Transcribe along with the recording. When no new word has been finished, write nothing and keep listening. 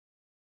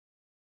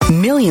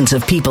Millions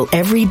of people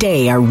every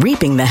day are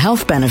reaping the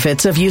health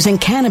benefits of using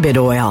cannabis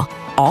oil,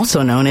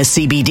 also known as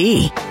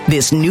CBD.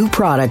 This new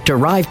product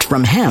derived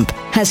from hemp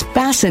has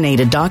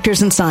fascinated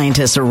doctors and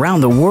scientists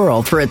around the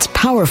world for its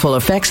powerful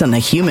effects on the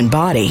human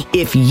body.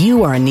 If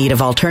you are in need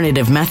of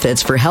alternative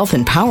methods for health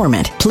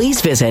empowerment, please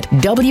visit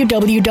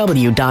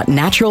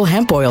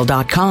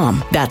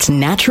www.naturalhempoil.com. That's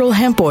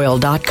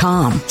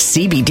naturalhempoil.com.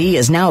 CBD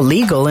is now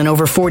legal in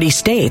over 40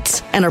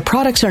 states, and our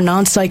products are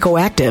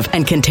non-psychoactive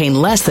and contain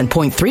less than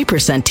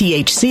 0.3%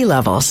 THC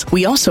levels.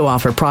 We also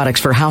offer products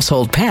for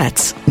household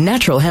pets.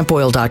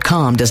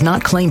 Naturalhempoil.com does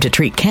not claim to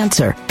treat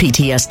cancer,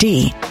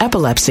 PTSD,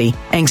 epilepsy,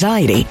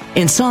 anxiety,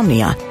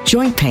 insomnia,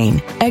 joint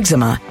pain,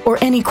 eczema, or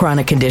any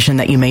chronic condition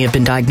that you may have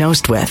been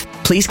diagnosed with.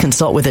 Please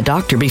consult with a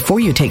doctor before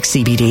you take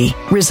CBD.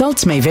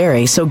 Results may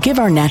vary, so give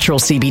our natural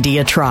CBD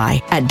a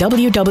try at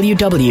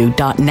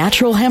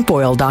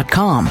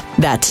www.naturalhempoil.com.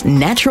 That's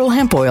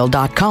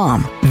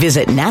naturalhempoil.com.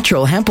 Visit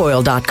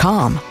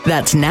naturalhempoil.com.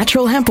 That's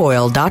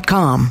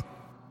naturalhempoil.com.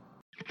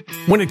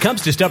 When it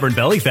comes to stubborn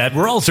belly fat,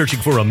 we're all searching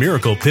for a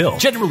miracle pill.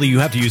 Generally, you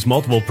have to use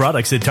multiple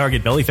products that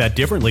target belly fat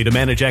differently to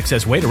manage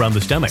excess weight around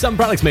the stomach. Some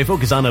products may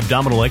focus on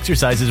abdominal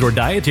exercises or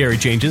dietary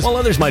changes, while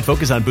others might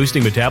focus on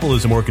boosting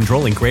metabolism or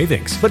controlling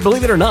cravings. But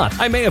believe it or not,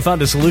 I may have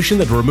found a solution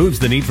that removes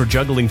the need for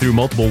juggling through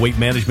multiple weight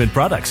management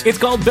products. It's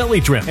called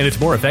Belly Trim, and it's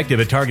more effective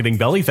at targeting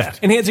belly fat,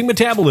 enhancing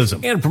metabolism,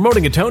 and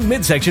promoting a toned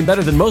midsection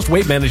better than most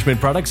weight management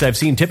products I've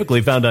seen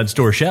typically found on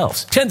store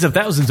shelves. Tens of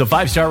thousands of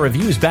 5-star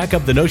reviews back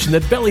up the notion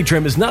that Belly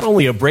Trim is not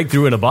only a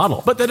breakthrough in a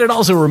bottle, but that it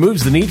also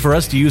removes the need for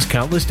us to use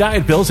countless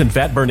diet pills and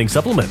fat-burning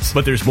supplements.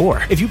 But there's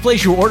more. If you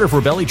place your order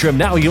for Belly Trim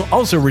now, you'll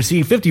also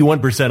receive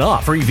 51%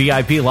 off, free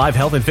VIP live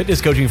health and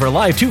fitness coaching for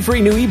life, 2 free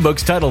new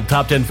ebooks titled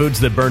Top 10 Foods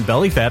That Burn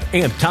Belly Fat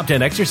and Top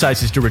 10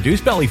 Exercises to Reduce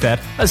Belly Fat,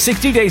 a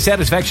 60-day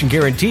satisfaction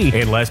guarantee,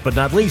 and last but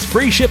not least,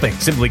 free shipping.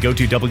 Simply go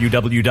to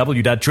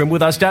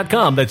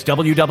www.trimwithus.com. That's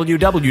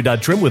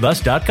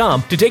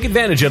www.trimwithus.com to take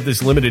advantage of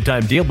this limited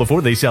time deal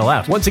before they sell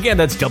out. Once again,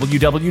 that's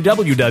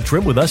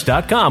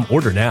www.trimwithus.com.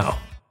 Order now.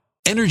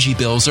 Energy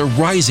bills are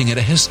rising at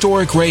a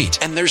historic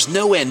rate, and there's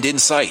no end in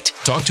sight.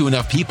 Talk to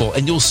enough people,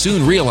 and you'll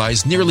soon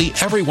realize nearly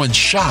everyone's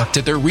shocked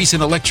at their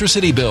recent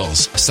electricity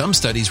bills. Some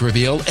studies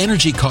reveal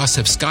energy costs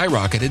have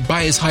skyrocketed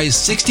by as high as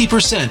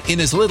 60%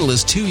 in as little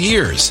as 2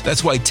 years.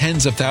 That's why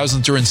tens of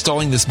thousands are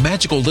installing this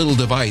magical little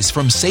device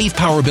from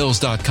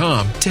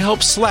SavePowerBills.com to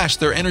help slash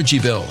their energy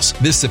bills.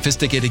 This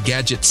sophisticated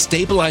gadget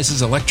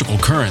stabilizes electrical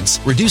currents,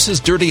 reduces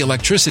dirty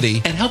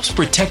electricity, and helps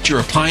protect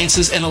your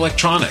appliances and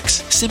electronics.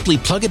 Simply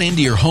plug it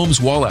into your home's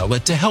wall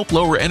outlet to help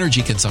lower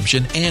energy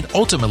consumption and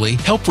ultimately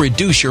help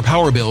reduce your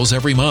power bills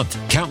every month.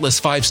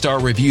 Countless 5-star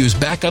reviews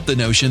back up the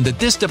notion that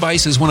this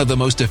device is one of the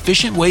most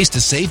efficient ways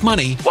to save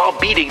money while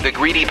beating the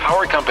greedy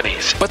power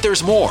companies. But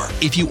there's more.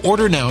 If you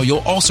order now, you'll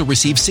also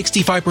receive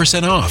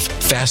 65% off,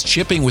 fast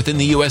shipping within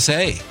the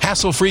USA,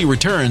 hassle-free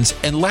returns,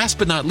 and last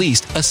but not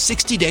least, a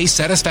 60-day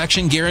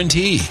satisfaction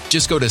guarantee.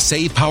 Just go to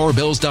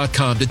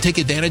SavePowerBills.com to take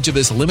advantage of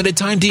this limited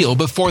time deal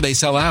before they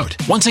sell out.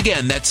 Once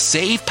again, that's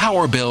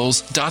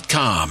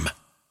SavePowerBills.com.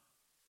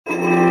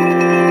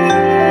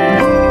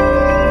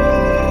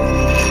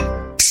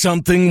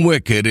 Something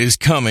wicked is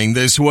coming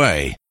this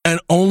way,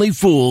 and only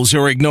fools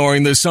are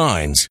ignoring the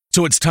signs.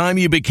 So it's time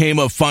you became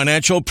a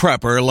financial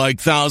prepper like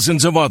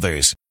thousands of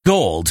others.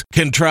 Gold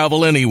can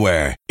travel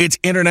anywhere. It's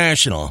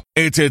international.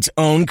 It's its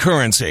own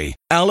currency.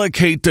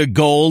 Allocate to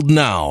gold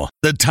now,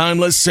 the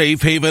timeless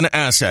safe haven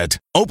asset.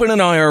 Open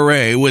an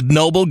IRA with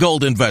Noble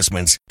Gold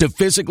Investments to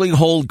physically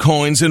hold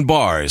coins and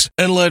bars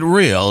and let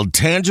real,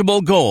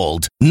 tangible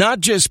gold, not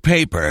just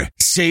paper,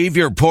 save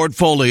your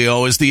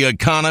portfolio as the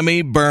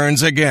economy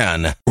burns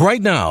again.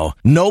 Right now,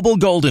 Noble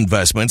Gold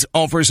Investments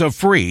offers a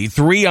free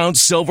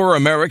 3-ounce silver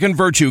American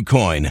Virtue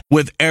coin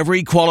with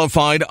every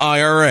qualified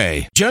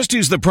IRA. Just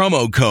use the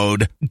promo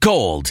code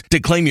GOLD to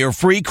claim your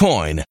free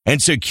coin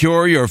and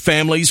secure your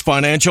family's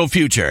financial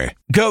future.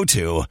 Go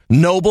to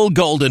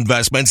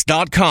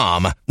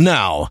noblegoldinvestments.com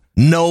now.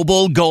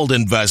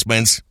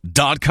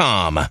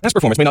 noblegoldinvestments.com. Past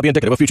performance may not be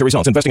indicative of future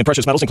results. Investing in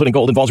precious metals, including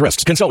gold, involves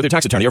risks. Consult with your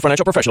tax attorney or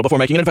financial professional before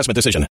making an investment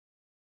decision.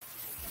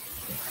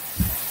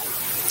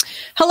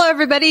 Hello,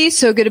 everybody.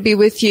 So good to be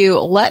with you.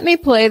 Let me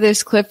play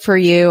this clip for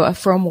you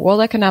from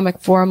World Economic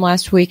Forum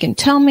last week and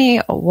tell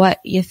me what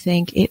you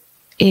think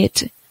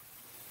it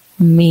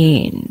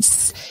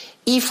means.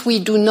 If we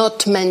do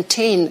not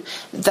maintain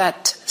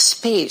that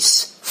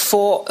space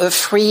for a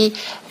free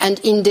and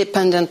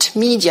independent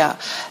media,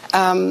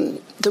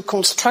 the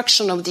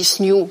construction of this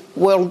new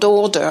world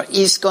order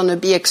is going to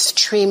be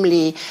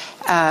extremely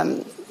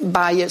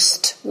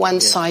biased,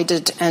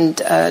 one-sided, and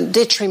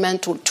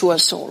detrimental to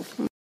us all.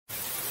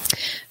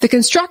 The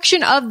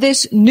construction of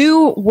this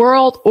new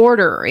world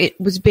order,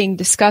 it was being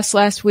discussed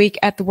last week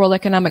at the World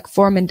Economic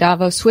Forum in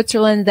Davos,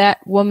 Switzerland. That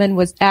woman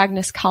was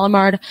Agnes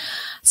Callamard,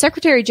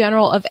 Secretary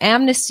General of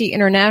Amnesty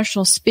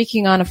International,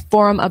 speaking on a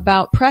forum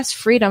about press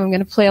freedom. I'm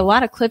going to play a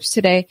lot of clips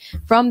today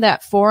from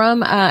that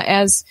forum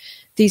as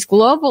these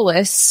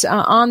globalists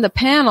on the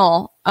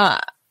panel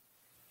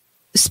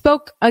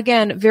spoke,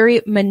 again,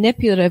 very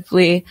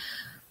manipulatively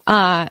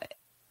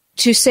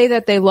to say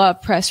that they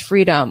love press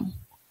freedom,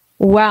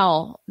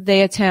 well,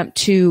 they attempt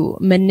to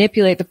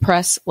manipulate the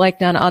press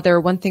like none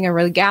other. One thing I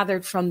really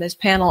gathered from this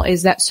panel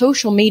is that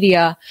social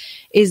media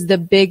is the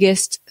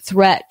biggest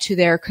threat to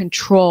their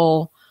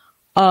control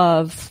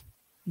of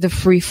the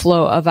free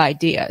flow of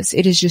ideas.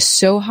 It is just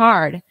so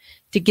hard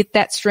to get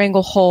that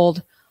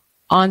stranglehold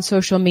on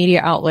social media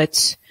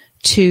outlets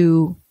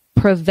to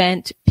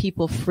prevent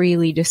people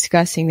freely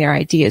discussing their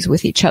ideas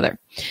with each other.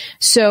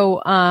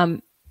 So,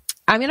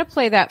 I'm going to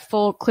play that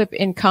full clip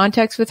in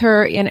context with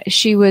her. And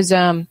she was,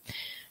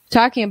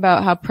 talking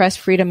about how press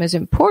freedom is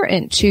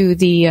important to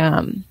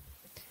the,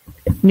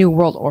 New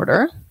World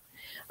Order.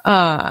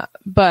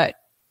 But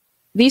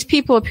these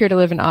people appear to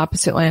live in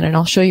opposite land, and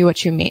I'll show you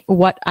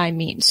what I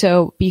mean.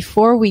 So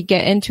before we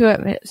get into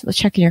it, let's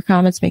check in your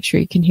comments, make sure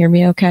you can hear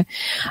me okay.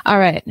 All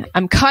right.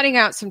 I'm cutting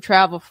out some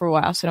travel for a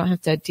while, so I don't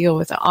have to deal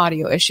with the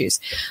audio issues.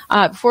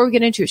 Before we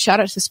get into it,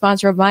 shout out to the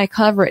sponsor of my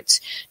coverage.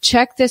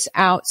 Check this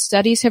out.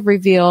 Studies have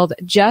revealed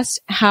just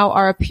how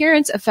our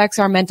appearance affects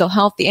our mental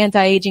health. The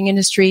anti-aging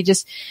industry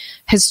just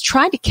has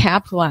tried to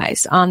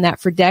capitalize on that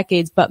for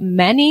decades, but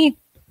many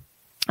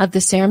of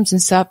the serums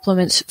and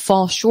supplements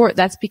fall short.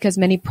 That's because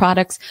many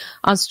products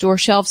on store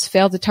shelves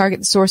fail to target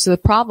the source of the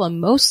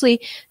problem.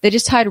 Mostly, they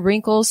just hide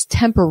wrinkles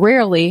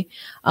temporarily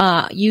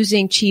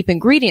using cheap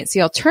ingredients.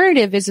 The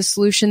alternative is a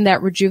solution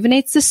that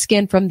rejuvenates the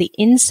skin from the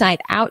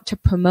inside out to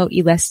promote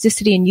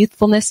elasticity and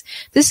youthfulness.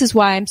 This is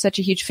why I'm such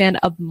a huge fan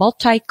of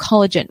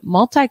multi-collagen.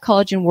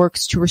 Multi-collagen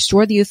works to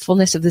restore the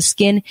youthfulness of the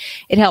skin.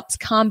 It helps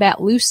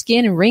combat loose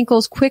skin and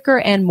wrinkles quicker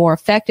and more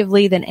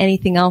effectively than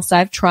anything else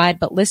I've tried.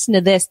 But listen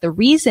to this. The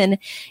reason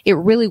it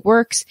really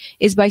works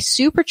is by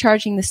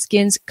supercharging the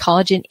skin's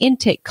collagen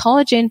intake.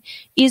 Collagen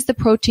is the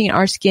protein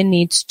our skin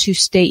needs to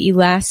stay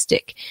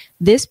elastic.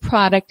 This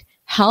product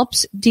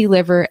helps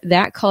deliver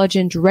that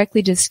collagen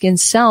directly to the skin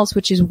cells,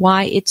 which is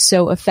why it's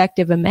so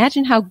effective.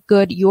 Imagine how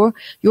good your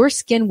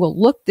skin will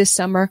look this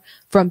summer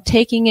from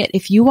taking it.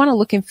 If you want to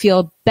look and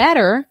feel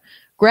better,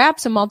 grab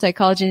some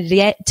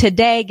multi-collagen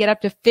today. Get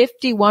up to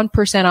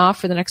 51% off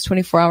for the next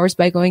 24 hours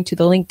by going to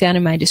the link down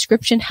in my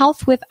description,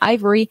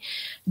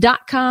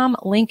 healthwithivory.com,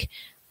 link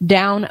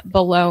down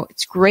below.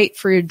 It's great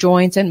for your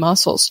joints and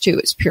muscles too.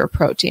 It's pure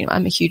protein.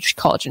 I'm a huge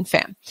collagen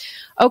fan.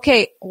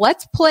 Okay,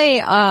 let's play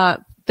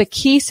the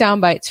key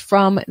sound bites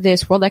from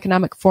this World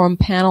Economic Forum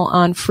panel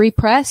on free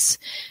press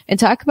and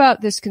talk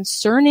about this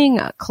concerning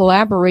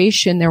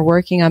collaboration they're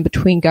working on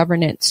between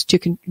governments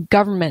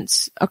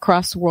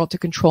across the world to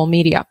control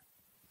media.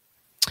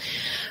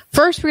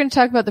 First, we're going to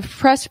talk about the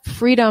Press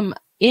Freedom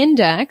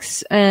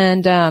Index,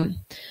 and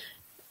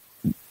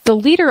the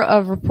leader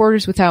of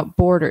Reporters Without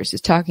Borders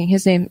is talking.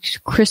 His name is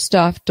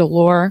Christophe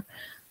Delors.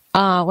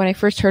 When I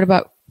first heard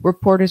about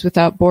Reporters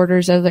Without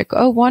Borders, I was like,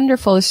 oh,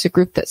 wonderful. This is a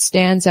group that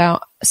stands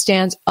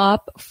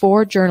up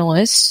for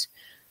journalists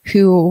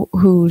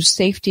whose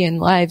safety and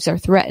lives are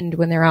threatened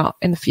when they're out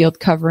in the field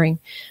covering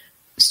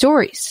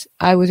stories.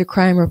 I was a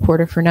crime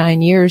reporter for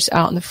 9 years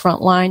out in the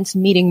front lines,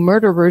 meeting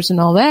murderers and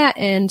all that.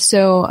 And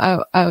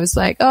so I was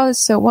like, oh, it's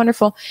so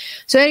wonderful.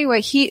 So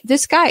anyway,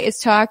 this guy is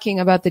talking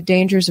about the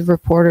dangers of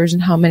reporters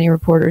and how many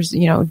reporters,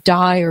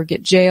 die or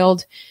get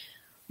jailed.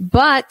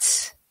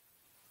 But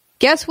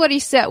guess what he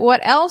said?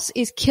 What else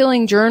is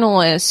killing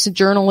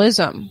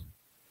journalism?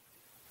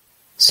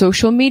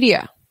 Social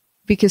media.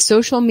 Because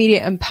social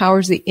media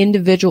empowers the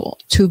individual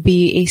to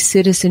be a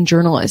citizen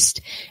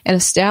journalist. And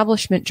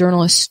establishment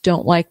journalists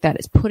don't like that.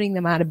 It's putting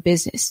them out of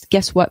business.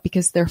 Guess what?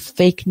 Because they're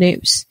fake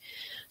news.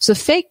 So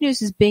fake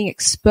news is being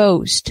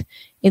exposed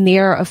in the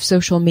era of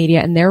social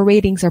media, and their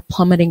ratings are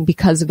plummeting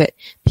because of it.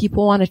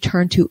 People want to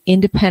turn to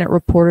independent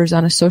reporters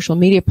on a social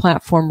media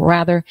platform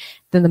rather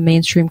than the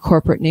mainstream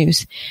corporate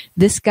news.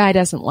 This guy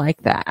doesn't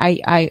like that.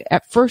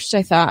 At first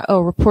I thought,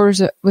 oh,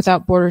 Reporters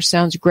Without Borders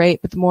sounds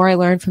great, but the more I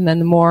learned from them,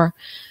 the more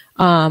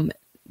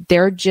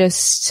they're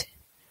just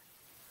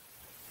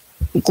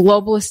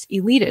globalist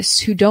elitists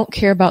who don't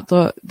care about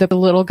the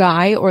little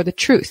guy or the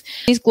truth.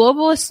 These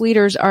globalist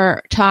leaders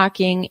are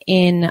talking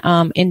in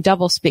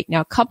doublespeak.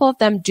 Now, a couple of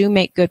them do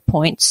make good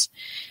points.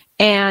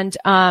 And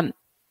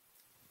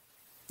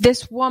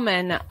this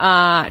woman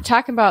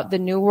talking about the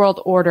New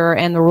World Order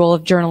and the role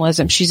of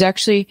journalism, she's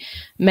actually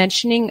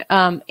mentioning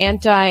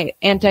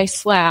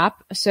anti-SLAPP.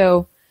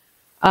 So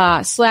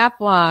SLAPP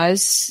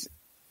laws,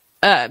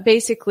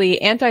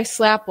 basically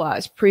anti-SLAPP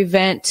laws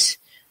prevent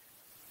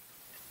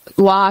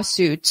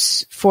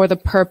lawsuits for the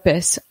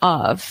purpose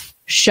of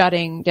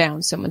shutting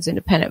down someone's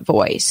independent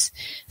voice.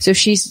 So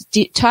she's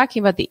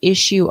talking about the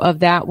issue of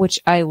that, which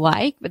I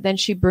like, but then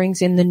she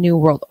brings in the New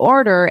World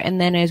Order.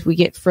 And then as we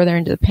get further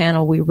into the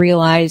panel, we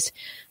realize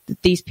that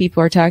these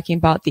people are talking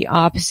about the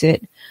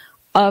opposite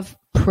of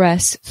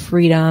press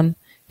freedom.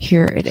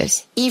 Here it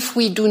is. If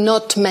we do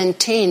not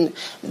maintain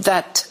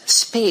that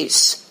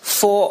space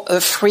for a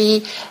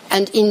free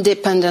and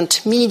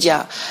independent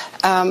media,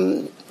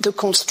 the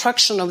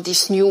construction of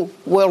this new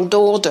world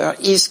order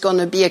is going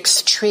to be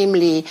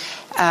extremely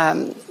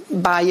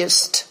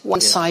biased,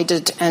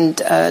 one-sided, and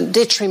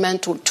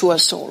detrimental to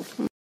us all.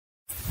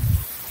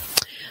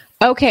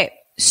 Okay.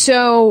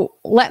 So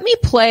let me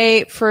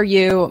play for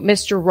you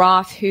Mr.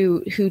 Roth,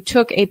 who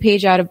took a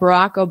page out of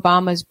Barack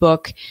Obama's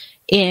book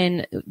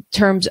in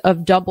terms of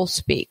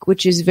doublespeak,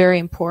 which is very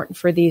important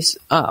for these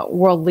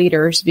world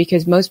leaders,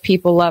 because most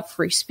people love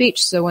free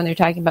speech. So when they're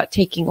talking about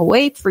taking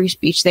away free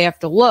speech, they have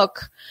to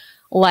look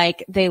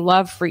like they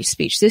love free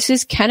speech. This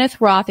is Kenneth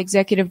Roth,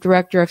 Executive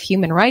Director of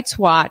Human Rights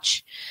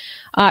Watch,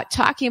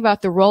 talking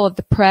about the role of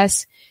the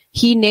press.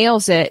 He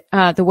nails it.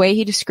 The way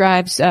he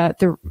describes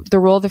the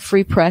role of the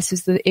free press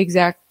is the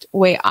exact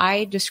way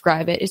I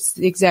describe it. It's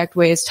the exact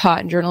way it's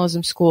taught in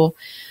journalism school.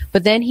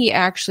 But then he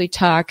actually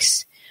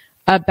talks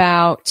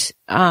about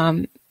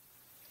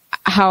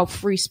how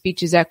free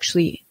speech is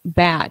actually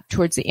bad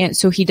towards the end.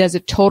 So he does a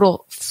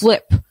total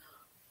flip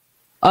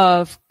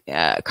of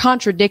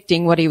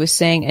contradicting what he was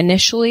saying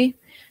initially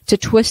to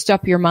twist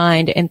up your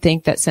mind and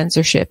think that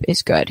censorship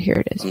is good.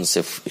 Here it is.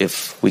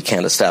 If we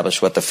can't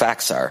establish what the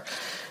facts are.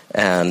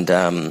 And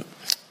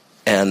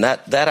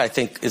that I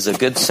think is a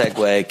good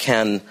segue.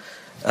 Ken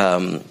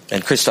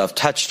and Christoph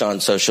touched on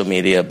social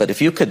media, but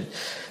if you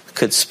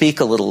could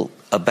speak a little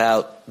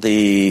about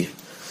the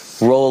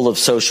role of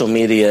social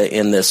media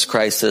in this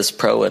crisis,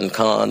 pro and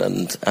con,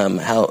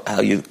 and how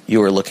you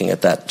were looking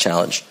at that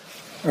challenge.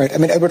 Right. I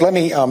mean, Edward, let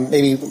me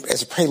maybe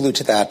as a prelude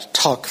to that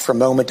talk for a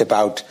moment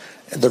about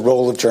the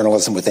role of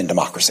journalism within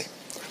democracy,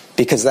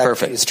 because that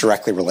Perfect. Is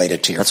directly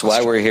related to your That's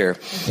question. Why we're here.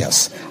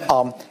 Yes.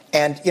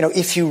 And,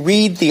 if you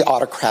read the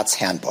Autocrat's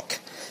Handbook,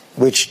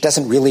 which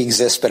doesn't really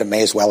exist, but it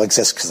may as well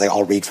exist because they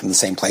all read from the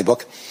same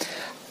playbook,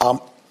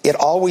 it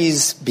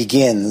always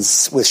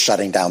begins with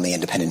shutting down the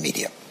independent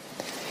media.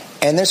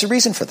 And there's a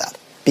reason for that,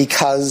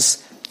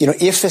 because,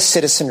 if a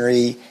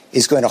citizenry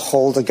is going to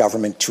hold a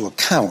government to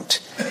account,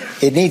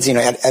 it needs,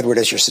 Edward,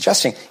 as you're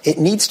suggesting, it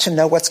needs to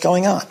know what's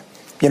going on.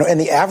 And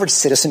the average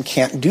citizen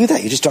can't do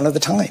that. You just don't have the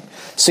time.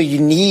 So you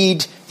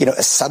need,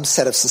 a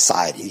subset of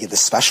society, the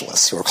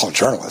specialists who are called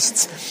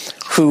journalists,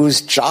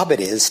 whose job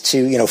it is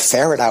to,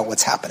 ferret out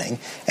what's happening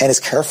and as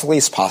carefully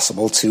as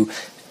possible to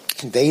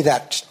convey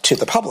that to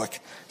the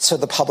public, so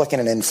the public in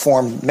an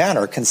informed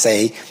manner can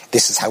say,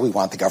 this is how we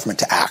want the government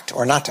to act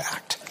or not to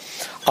act.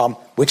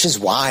 Which is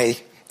why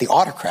the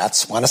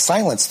autocrats want to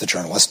silence the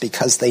journalists,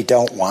 because they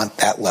don't want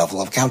that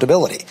level of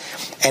accountability.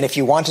 And if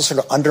you want to sort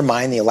of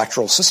undermine the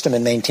electoral system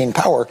and maintain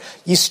power,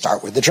 you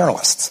start with the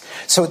journalists.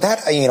 So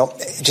that,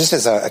 just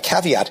as a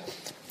caveat,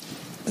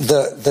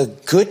 the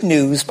good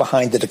news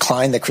behind the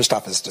decline that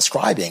Christoph is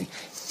describing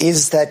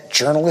is that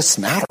journalists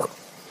matter.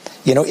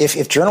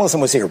 If journalism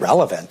was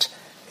irrelevant,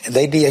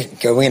 they'd be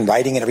going and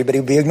writing and everybody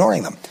would be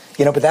ignoring them.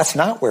 But that's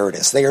not where it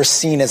is. They are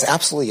seen as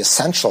absolutely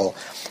essential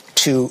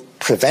to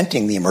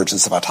preventing the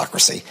emergence of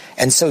autocracy.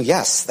 And so,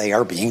 yes, they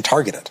are being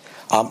targeted.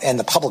 And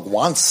the public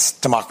wants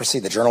democracy.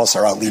 The journalists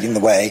are out leading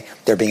the way.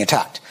 They're being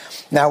attacked.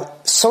 Now,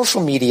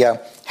 social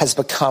media has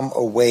become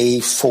a way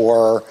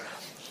for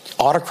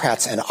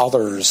autocrats and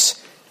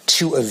others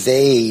to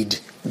evade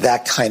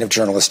that kind of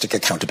journalistic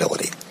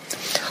accountability.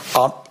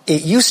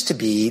 It used to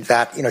be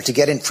that, to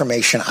get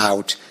information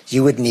out,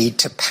 you would need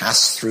to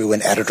pass through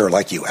an editor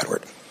like you,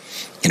 Edward.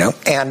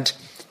 And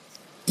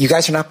you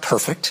guys are not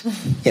perfect,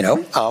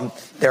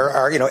 there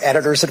are,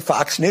 editors at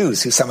Fox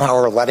News who somehow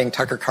are letting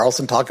Tucker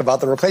Carlson talk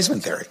about the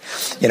replacement theory,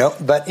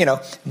 but,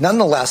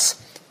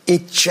 nonetheless,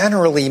 it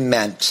generally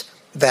meant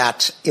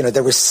that,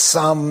 there was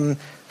some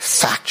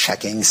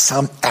fact-checking,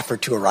 some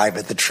effort to arrive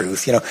at the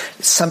truth,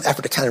 some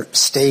effort to kind of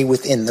stay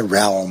within the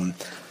realm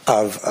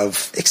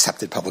of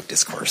accepted public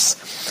discourse.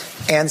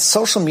 And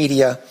social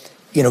media,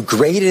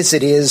 great as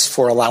it is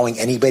for allowing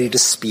anybody to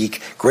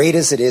speak, great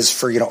as it is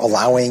for,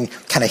 allowing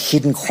kind of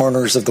hidden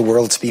corners of the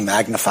world to be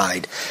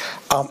magnified,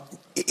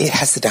 it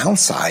has the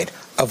downside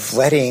of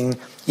letting,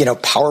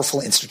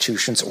 powerful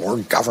institutions or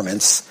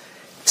governments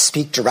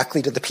speak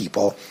directly to the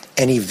people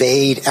and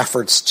evade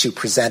efforts to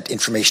present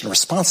information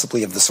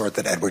responsibly of the sort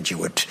that, Edward, you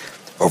would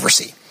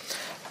oversee.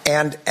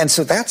 And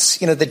so that's,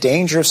 the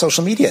danger of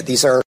social media.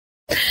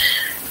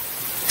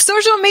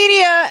 Social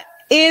media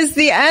is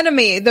the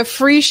enemy. The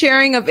free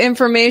sharing of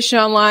information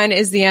online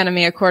is the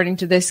enemy, according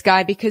to this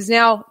guy, because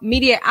now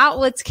media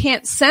outlets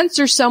can't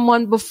censor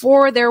someone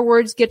before their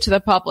words get to the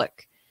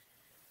public.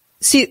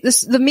 See,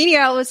 the media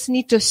outlets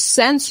need to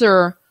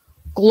censor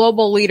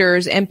global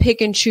leaders and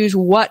pick and choose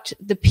what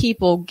the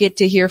people get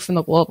to hear from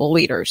the global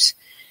leaders.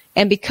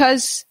 And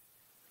because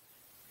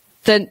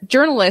the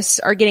journalists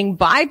are getting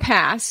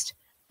bypassed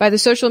by the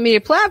social media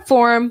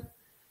platform,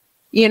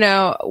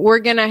 we're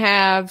going to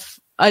have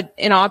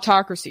an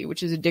autocracy,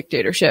 which is a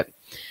dictatorship.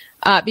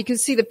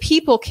 Because, see, the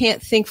people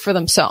can't think for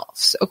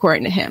themselves,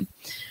 according to him.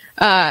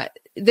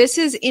 This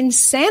is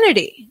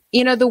insanity.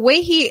 The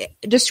way he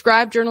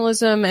described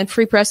journalism and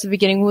free press at the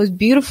beginning was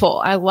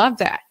beautiful. I love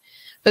that.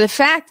 But the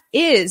fact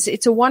is,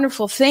 it's a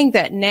wonderful thing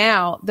that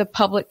now the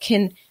public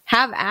can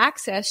have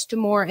access to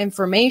more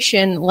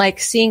information, like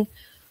seeing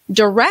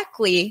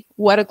directly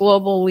what a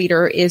global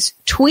leader is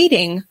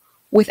tweeting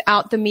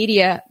without the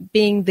media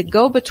being the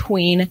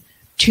go-between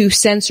to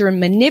censor and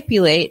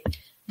manipulate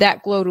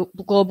that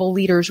global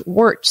leader's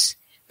words.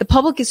 The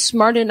public is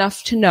smart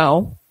enough to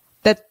know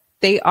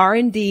they are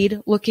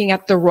indeed looking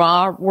at the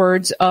raw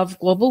words of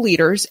global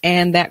leaders,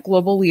 and that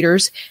global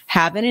leaders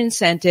have an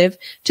incentive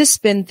to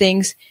spin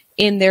things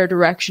in their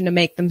direction to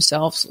make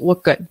themselves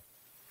look good.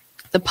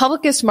 The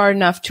public is smart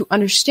enough to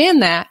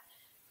understand that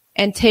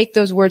and take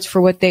those words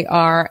for what they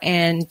are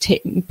and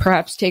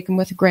perhaps take them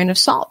with a grain of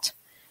salt.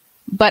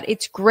 But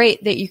it's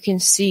great that you can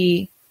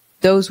see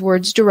those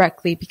words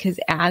directly, because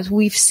as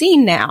we've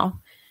seen now,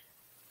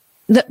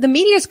 the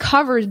media's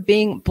cover is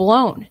being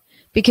blown,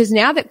 because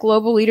now that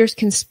global leaders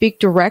can speak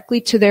directly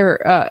to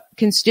their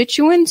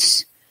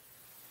constituents,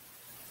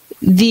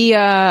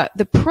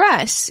 the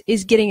press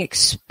is getting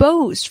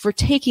exposed for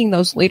taking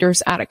those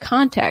leaders out of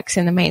context.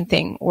 And the main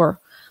thing we're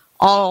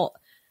all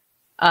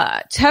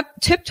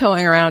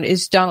tiptoeing around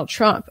is Donald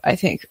Trump, I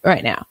think,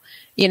 right now.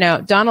 You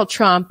know, Donald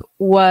Trump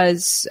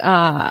was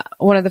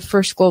one of the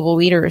first global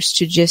leaders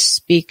to just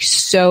speak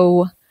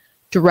so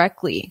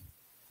directly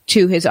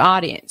to his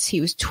audience.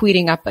 He was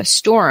tweeting up a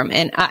storm,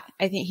 and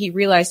I think he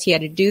realized he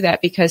had to do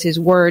that because his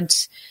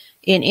words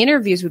in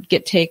interviews would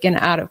get taken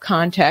out of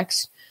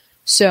context.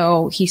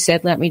 So he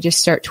said, let me just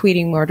start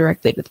tweeting more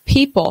directly to the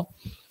people.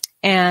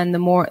 And the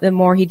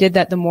more he did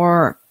that, the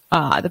more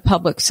the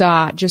public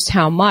saw just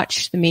how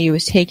much the media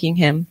was taking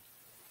him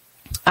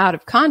out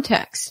of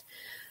context.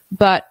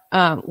 But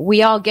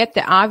we all get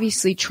that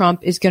obviously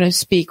Trump is going to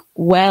speak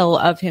well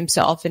of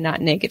himself and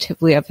not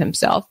negatively of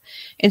himself.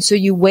 And so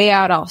you weigh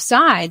out all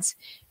sides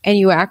and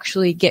you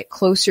actually get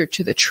closer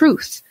to the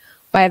truth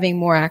by having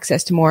more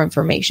access to more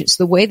information.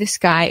 So the way this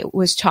guy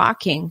was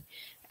talking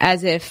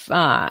as if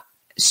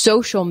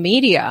social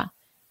media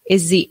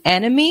is the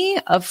enemy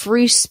of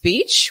free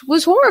speech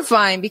was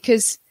horrifying,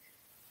 because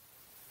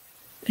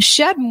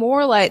shed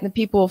more light and the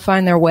people will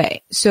find their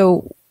way.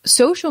 So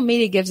social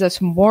media gives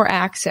us more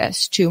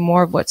access to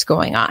more of what's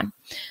going on.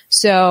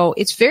 So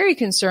it's very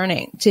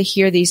concerning to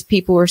hear these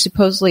people who are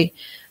supposedly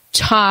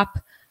top,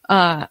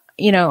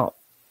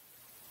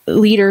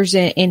 leaders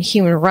in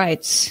human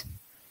rights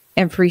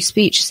and free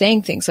speech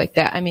saying things like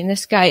that. I mean,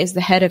 this guy is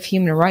the head of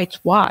Human Rights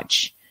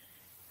Watch,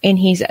 and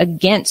he's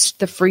against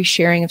the free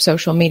sharing of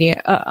social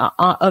media,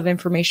 of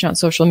information on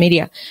social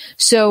media.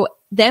 So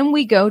then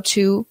we go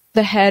to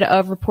the head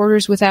of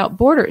Reporters Without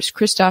Borders,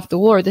 Christophe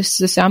Deloire.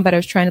 This is a soundbite I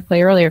was trying to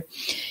play earlier.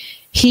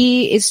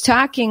 He is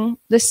talking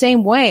the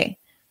same way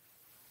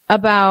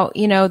about,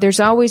 there's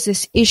always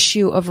this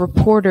issue of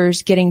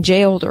reporters getting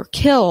jailed or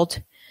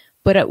killed,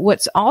 but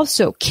what's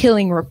also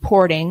killing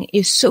reporting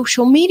is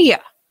social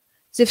media.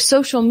 As if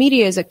social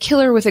media is a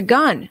killer with a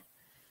gun.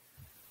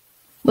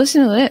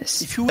 Listen to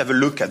this. If you have a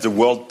look at the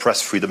World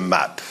Press Freedom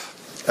Map,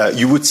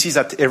 you would see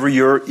that every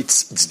year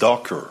it's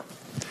darker.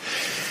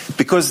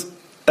 Because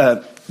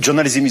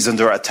journalism is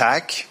under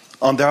attack,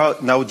 and there are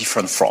now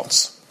different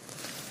fronts.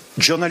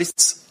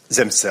 Journalists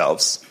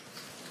themselves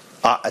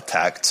are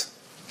attacked.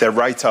 Their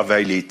rights are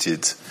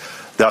violated.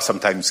 They are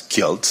sometimes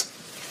killed.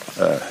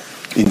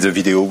 In the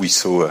video, we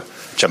saw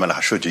Jamal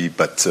Khashoggi,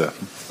 but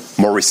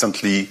more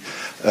recently,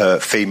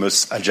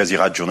 famous Al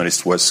Jazeera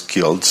journalist was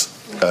killed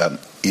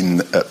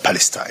in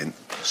Palestine.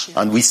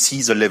 And we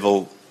see the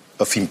level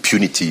of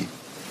impunity.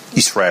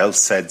 Israel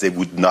said they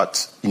would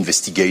not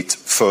investigate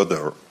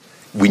further.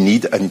 We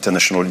need an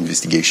international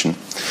investigation.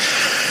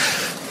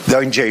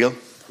 They're in jail.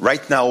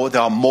 Right now,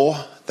 there are more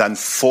than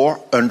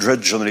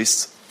 400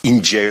 journalists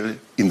in jail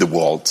in the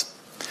world.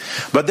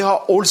 But there are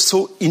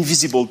also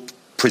invisible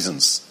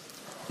prisons,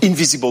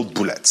 invisible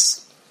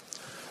bullets.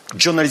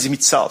 Journalism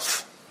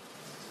itself,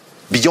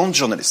 beyond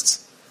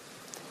journalists,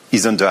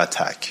 is under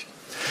attack.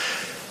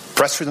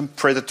 Press freedom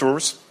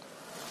predators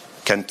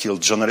can kill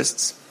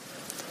journalists.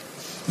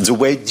 The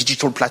way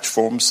digital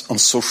platforms and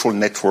social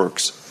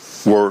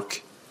networks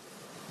work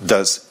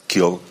does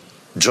kill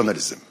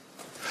journalism.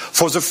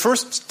 For the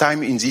first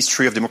time in the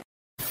history of democracy.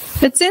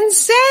 It's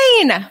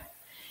insane.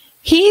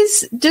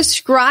 He's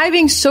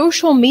describing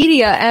social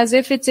media as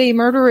if it's a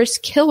murderous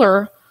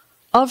killer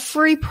of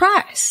free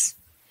press.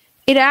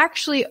 It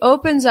actually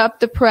opens up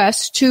the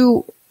press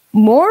to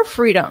more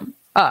freedom,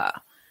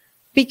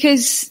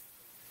 because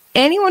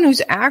anyone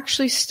who's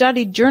actually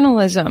studied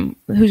journalism,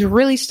 who's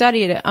really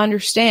studied it,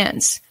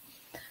 understands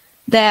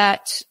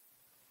that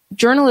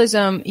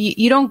journalism,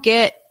 you don't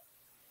get,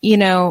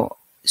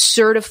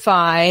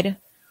 certified.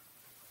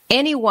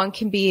 Anyone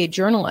can be a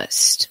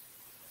journalist.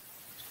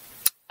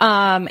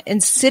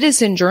 And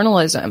citizen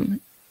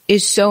journalism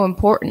is so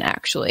important,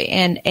 actually,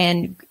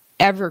 and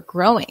ever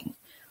growing.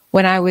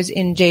 When I was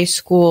in J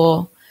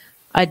school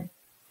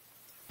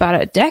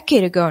about a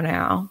decade ago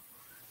now,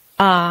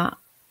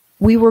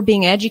 we were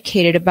being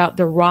educated about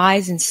the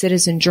rise in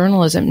citizen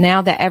journalism.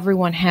 Now that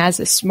everyone has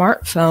a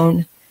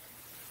smartphone,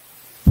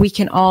 we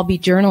can all be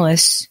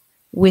journalists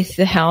with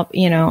the help,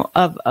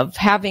 of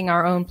having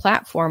our own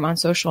platform on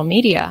social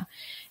media.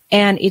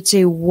 And it's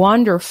a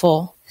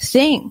wonderful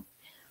thing.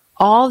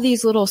 All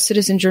these little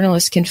citizen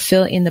journalists can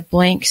fill in the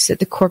blanks that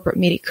the corporate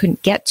media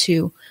couldn't get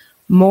to.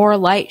 More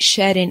light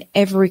shed in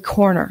every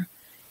corner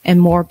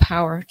and more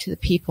power to the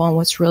people on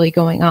what's really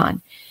going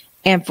on.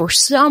 And for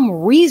some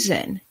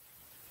reason,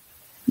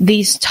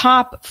 these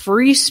top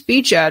free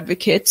speech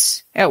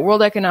advocates at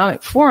World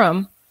Economic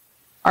Forum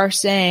are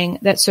saying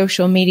that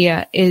social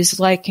media is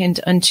likened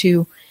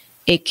unto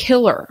a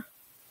killer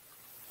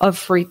of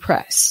free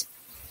press.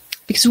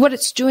 Because what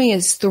it's doing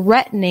is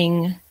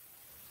threatening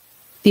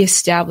the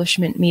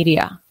establishment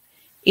media.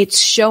 It's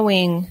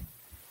showing,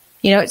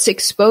 it's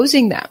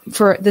exposing them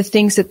for the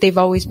things that they've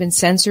always been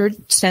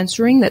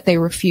censoring, that they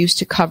refuse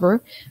to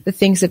cover, the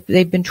things that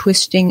they've been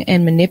twisting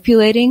and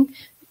manipulating.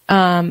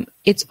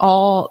 It's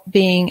all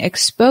being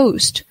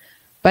exposed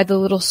by the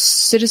little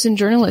citizen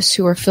journalists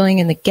who are filling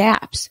in the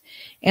gaps.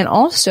 And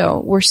also,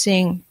 we're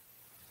seeing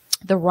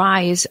the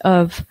rise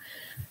of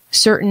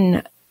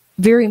certain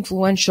very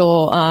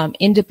influential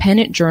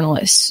independent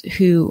journalists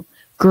who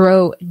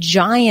grow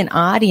giant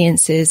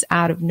audiences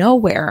out of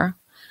nowhere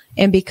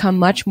and become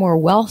much more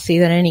wealthy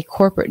than any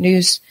corporate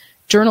news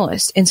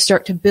journalist and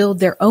start to build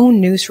their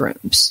own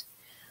newsrooms.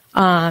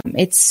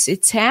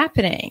 It's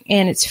happening,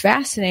 and it's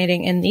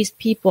fascinating, and these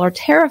people are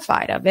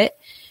terrified of it.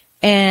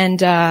 And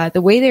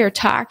the way they are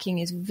talking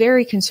is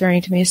very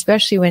concerning to me,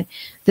 especially when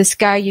this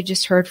guy you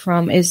just heard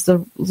from is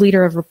the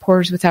leader of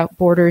Reporters Without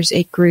Borders,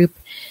 a group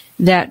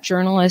that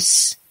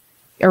journalists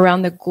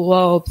around the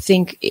globe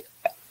think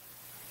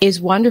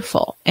is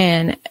wonderful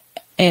and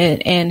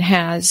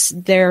has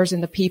theirs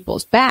and the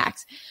people's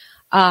backs.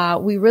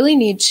 We really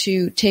need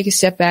to take a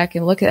step back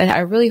and look at it. I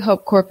really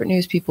hope corporate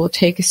news people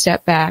take a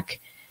step back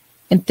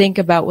and think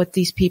about what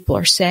these people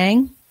are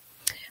saying.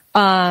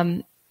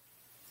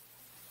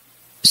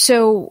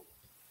 So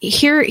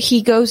here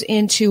he goes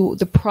into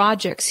the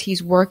projects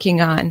he's working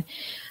on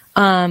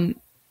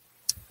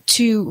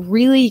to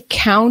really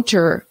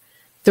counter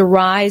the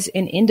rise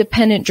in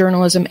independent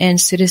journalism and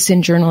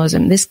citizen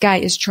journalism. This guy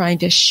is trying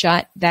to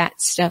shut that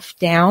stuff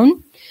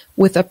down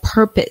with a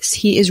purpose.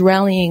 He is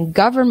rallying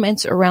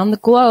governments around the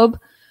globe,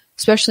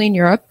 especially in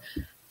Europe,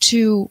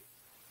 to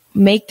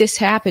make this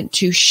happen,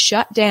 to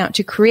shut down,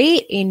 to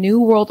create a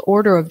new world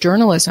order of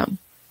journalism.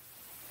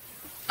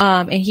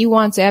 And he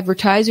wants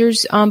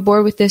advertisers on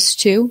board with this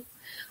too,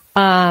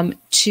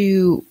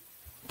 to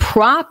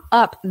prop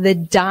up the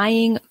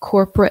dying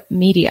corporate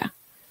media.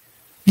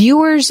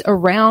 Viewers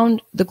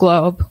around the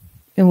globe,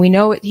 and we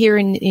know it here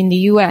in the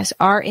U.S.,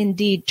 are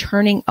indeed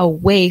turning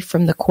away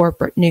from the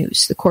corporate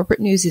news. The corporate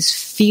news is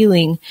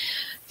feeling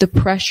the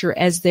pressure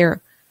as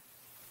their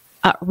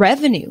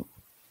revenue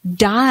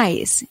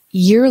dies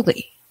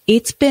yearly.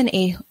 It's been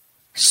a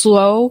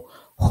slow,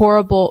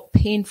 horrible,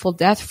 painful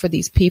death for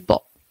these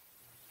people,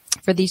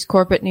 for these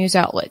corporate news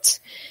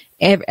outlets.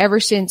 Ever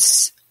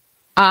since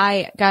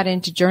I got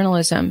into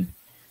journalism,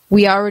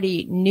 we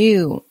already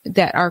knew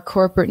that our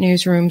corporate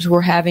newsrooms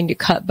were having to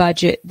cut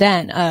budget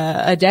then,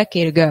 a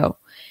decade ago.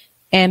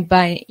 And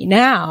by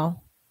now,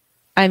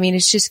 I mean,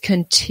 it's just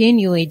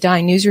continually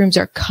dying. Newsrooms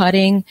are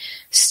cutting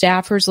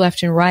staffers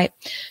left and right.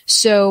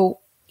 So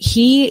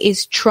he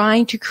is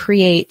trying to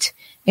create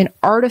an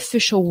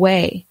artificial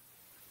way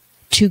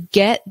to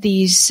get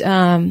these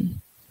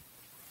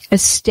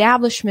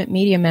establishment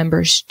media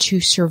members to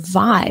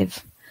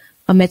survive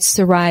amidst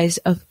the rise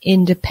of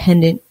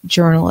independent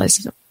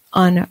journalism.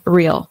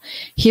 Unreal.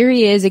 Here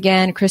he is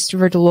again,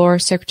 Christopher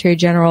Delors, Secretary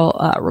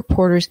General,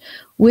 Reporters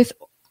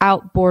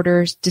Without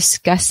Borders,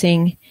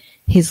 discussing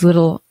his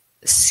little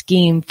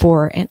scheme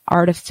for an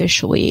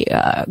artificially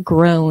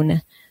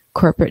grown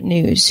corporate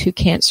news who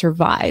can't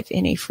survive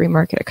in a free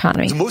market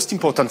economy. The most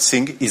important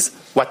thing is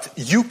what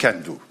you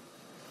can do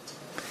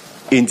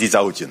in this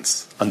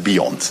audience and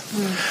beyond.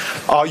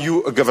 Are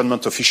you a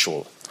government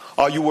official?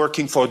 Are you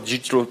working for a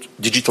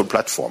digital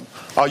platform?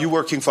 Are you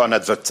working for an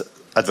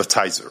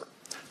advertiser?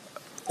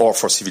 Or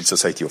for civil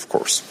society, of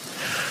course.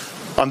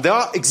 And there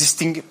are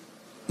existing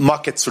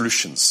market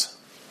solutions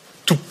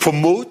to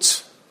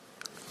promote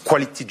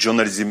quality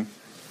journalism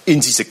in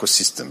this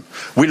ecosystem.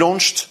 We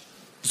launched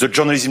the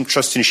Journalism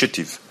Trust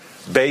Initiative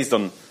based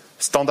on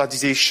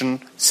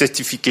standardization,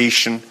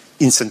 certification,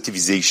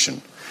 incentivization.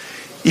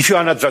 If you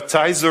are an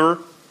advertiser,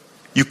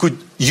 you could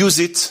use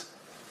it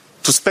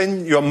to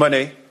spend your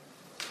money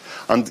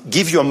and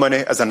give your money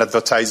as an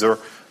advertiser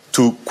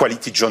to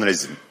quality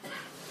journalism.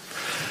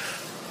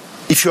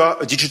 If you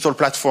are a digital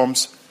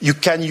platforms, you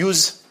can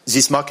use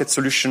this market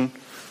solution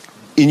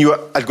in your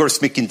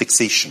algorithmic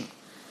indexation.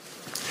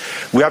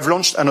 We have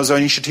launched another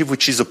initiative,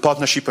 which is a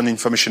partnership on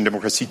information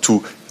democracy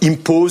to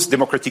impose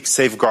democratic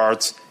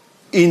safeguards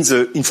in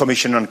the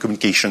information and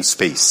communication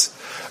space.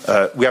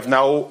 We have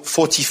now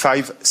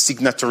 45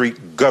 signatory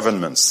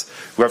governments.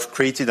 We have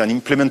created an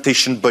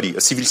implementation body,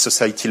 a civil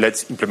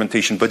society-led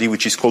implementation body,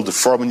 which is called the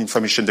Forum on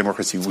Information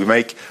Democracy. We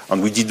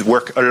did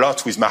work a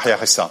lot with Maria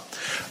Ressa.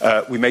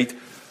 We made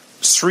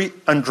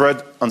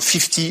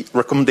 350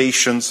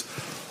 recommendations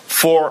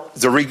for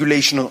the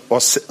regulation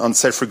on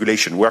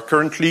self-regulation. We are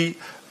currently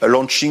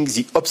launching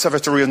the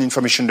Observatory on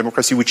Information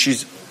Democracy, which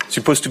is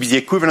supposed to be the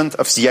equivalent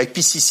of the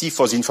IPCC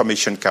for the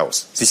information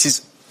chaos.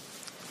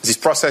 This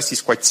process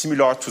is quite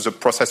similar to the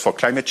process for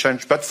climate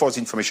change, but for the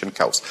information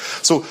chaos.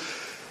 So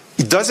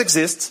it does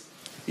exist.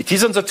 It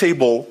is on the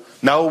table.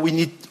 Now we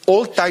need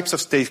all types of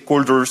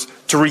stakeholders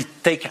to really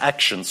take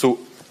action. So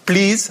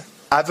Please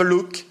have a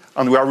look,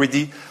 and we are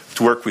ready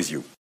to work with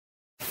you.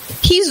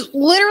 He's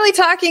literally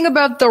talking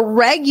about the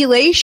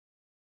regulation.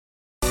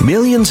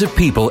 Millions of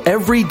people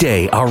every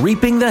day are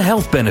reaping the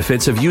health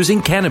benefits of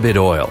using cannabis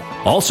oil,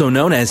 also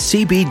known as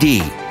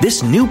CBD.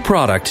 This new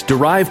product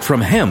derived from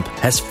hemp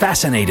has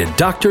fascinated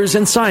doctors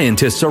and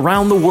scientists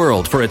around the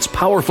world for its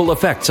powerful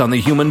effects on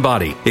the human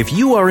body. If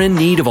you are in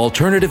need of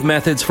alternative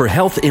methods for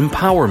health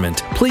empowerment,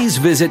 please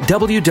visit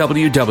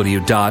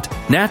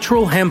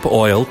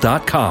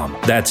www.naturalhempoil.com.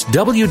 That's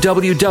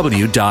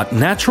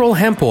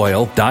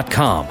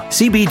www.naturalhempoil.com.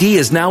 CBD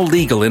is now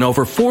legal in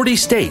over 40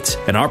 states,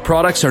 and our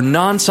products are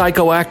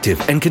non-psychoactive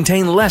and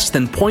contain less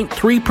than 0.3%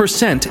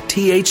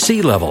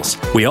 THC levels.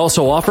 We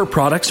also offer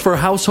products for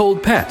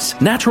household pets.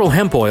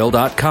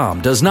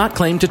 NaturalHempOil.com does not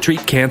claim to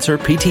treat cancer,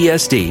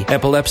 PTSD,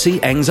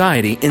 epilepsy,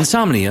 anxiety,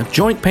 insomnia,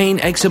 joint pain,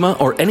 eczema,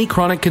 or any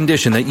chronic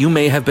condition that you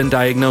may have been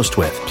diagnosed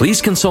with.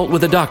 Please consult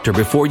with a doctor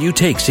before you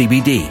take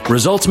CBD.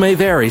 Results may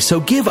vary, so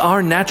give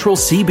our natural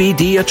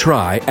CBD a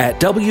try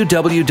at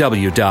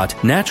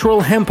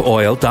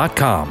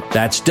www.naturalhempoil.com.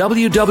 That's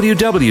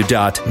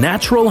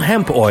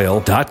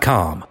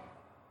www.naturalhempoil.com.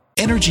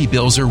 Energy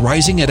bills are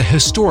rising at a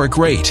historic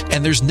rate,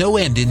 and there's no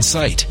end in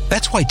sight.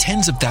 That's why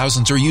tens of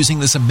thousands are using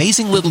this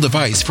amazing little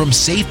device from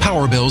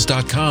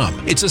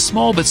SavePowerBills.com. It's a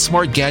small but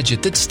smart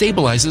gadget that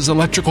stabilizes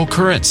electrical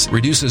currents,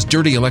 reduces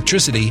dirty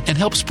electricity, and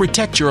helps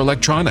protect your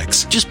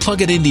electronics. Just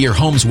plug it into your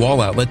home's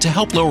wall outlet to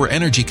help lower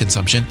energy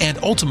consumption and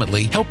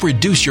ultimately help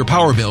reduce your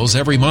power bills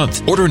every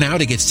month. Order now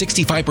to get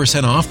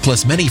 65% off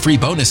plus many free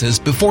bonuses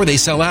before they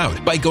sell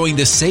out by going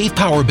to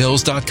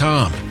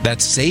SavePowerBills.com.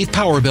 That's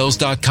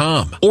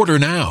SavePowerBills.com. Order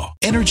now.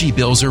 Energy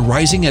bills are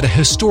rising at a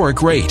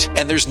historic rate,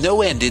 and there's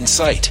no end in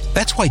sight.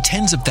 That's why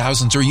tens of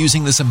thousands are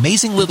using this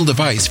amazing little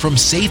device from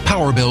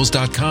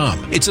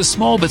SavePowerBills.com. It's a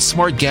small but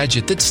smart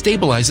gadget that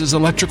stabilizes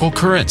electrical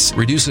currents,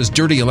 reduces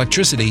dirty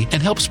electricity,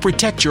 and helps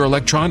protect your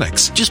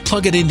electronics. Just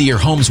plug it into your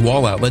home's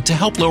wall outlet to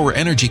help lower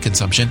energy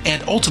consumption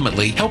and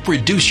ultimately help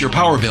reduce your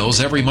power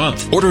bills every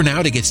month. Order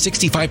now to get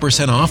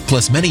 65% off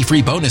plus many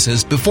free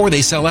bonuses before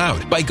they sell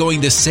out by going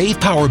to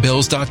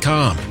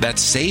SavePowerBills.com.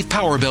 That's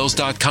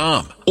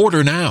SavePowerBills.com.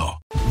 Order now.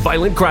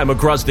 Violent crime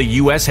across the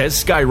U.S.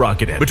 has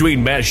skyrocketed.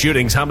 Between mass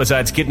shootings,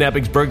 homicides,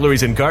 kidnappings,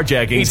 burglaries, and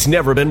carjackings, it's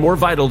never been more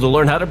vital to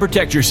learn how to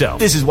protect yourself.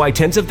 This is why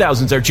tens of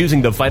thousands are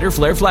choosing the Fighter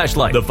Flare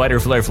flashlight. The Fighter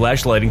Flare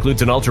flashlight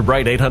includes an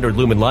ultra-bright 800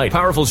 lumen light,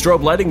 powerful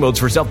strobe lighting modes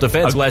for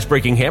self-defense, a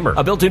glass-breaking hammer,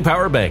 a built-in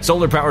power bank,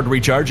 solar-powered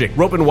recharging,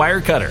 rope and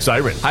wire cutter,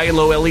 siren, high and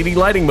low LED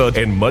lighting mode,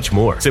 and much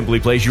more. Simply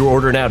place your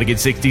order now to get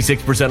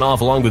 66%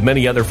 off along with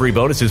many other free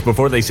bonuses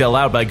before they sell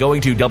out by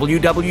going to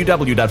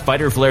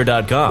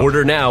www.fighterflare.com.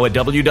 Order now at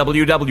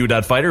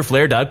www.fighterflare.com.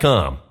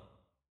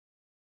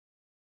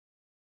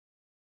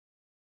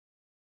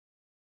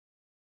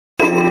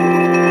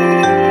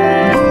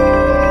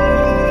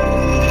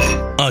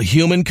 A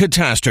human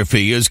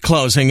catastrophe is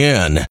closing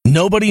in.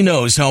 Nobody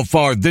knows how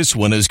far this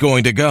one is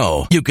going to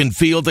go. You can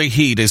feel the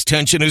heat as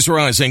tension is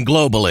rising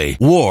globally.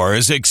 War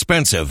is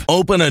expensive.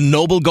 Open a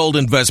Noble Gold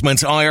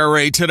Investments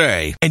IRA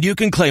today, and you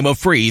can claim a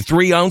free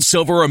 3-ounce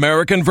silver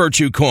American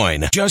Virtue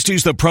coin. Just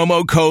use the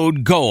promo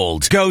code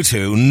GOLD. Go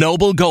to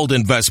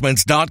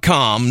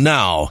noblegoldinvestments.com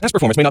now. Past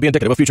performance may not be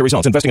indicative of future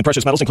results. Investing in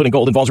precious metals, including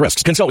gold, involves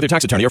risks. Consult with your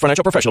tax attorney or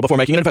financial professional before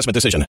making an investment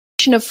decision.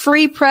 Of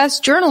free press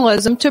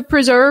journalism to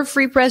preserve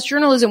free press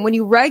journalism. When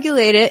you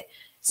regulate it,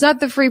 it's not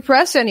the free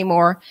press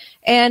anymore.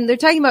 And they're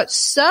talking about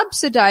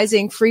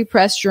subsidizing free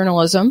press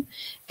journalism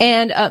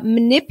and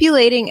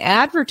manipulating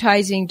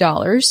advertising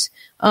dollars,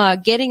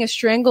 getting a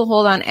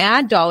stranglehold on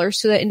ad dollars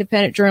so that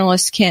independent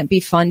journalists can't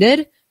be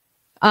funded.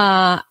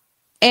 And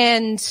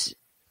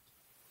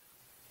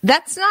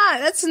that's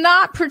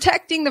not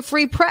protecting the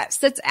free press.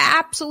 That's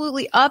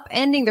absolutely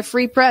upending the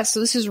free press. So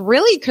this is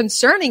really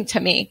concerning to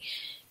me.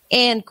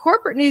 And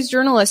corporate news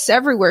journalists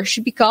everywhere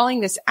should be calling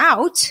this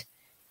out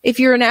if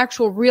you're an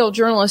actual real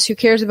journalist who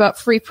cares about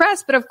free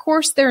press. But of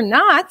course they're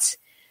not,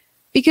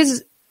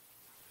 because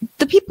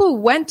the people who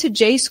went to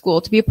J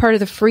school to be a part of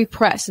the free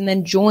press and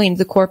then joined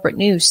the corporate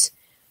news,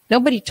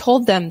 nobody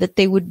told them that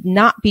they would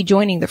not be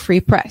joining the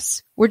free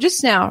press. We're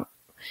just now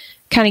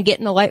kind of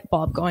getting the light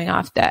bulb going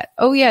off that,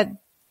 oh yeah,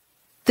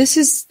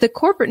 the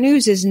corporate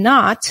news is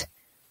not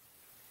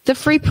the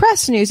free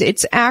press news.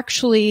 It's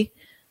actually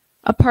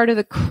a part of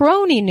the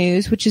crony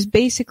news, which is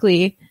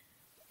basically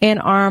an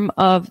arm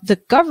of the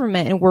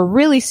government. And we're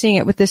really seeing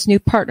it with this new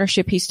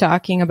partnership he's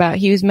talking about.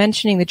 He was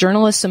mentioning the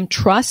Journalism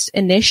Trust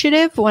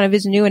Initiative, one of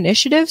his new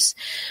initiatives,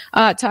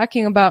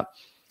 talking about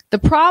the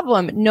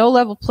problem, no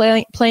level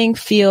playing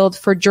field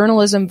for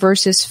journalism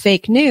versus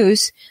fake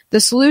news. The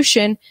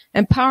solution,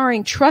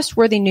 empowering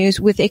trustworthy news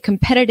with a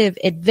competitive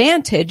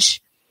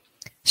advantage.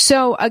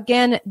 So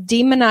again,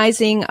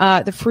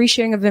 demonizing the free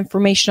sharing of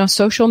information on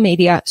social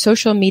media.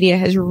 Social media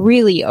has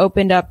really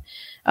opened up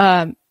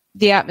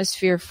the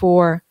atmosphere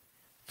for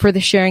the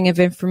sharing of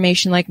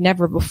information like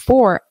never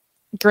before.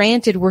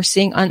 Granted, we're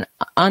seeing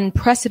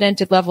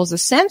unprecedented levels of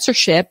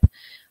censorship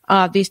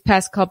these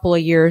past couple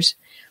of years,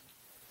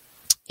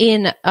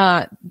 in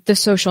the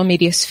social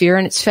media sphere.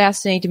 And it's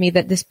fascinating to me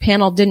that this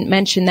panel didn't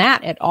mention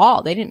that at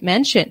all. They didn't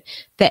mention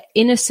that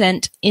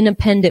innocent,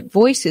 independent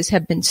voices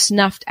have been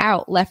snuffed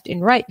out left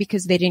and right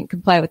because they didn't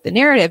comply with the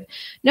narrative.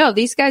 No,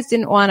 these guys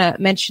didn't want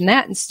to mention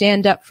that and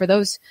stand up for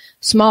those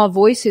small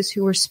voices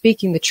who were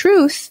speaking the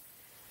truth.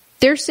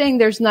 They're saying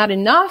there's not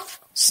enough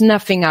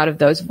snuffing out of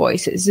those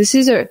voices. This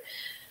is a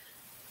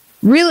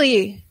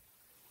really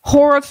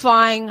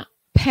horrifying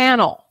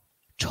panel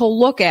to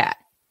look at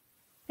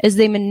as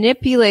they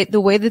manipulate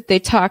the way that they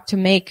talk to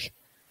make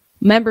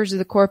members of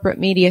the corporate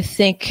media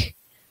think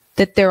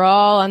that they're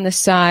all on the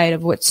side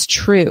of what's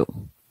true.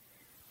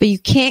 But you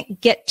can't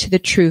get to the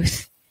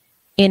truth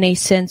in a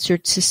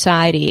censored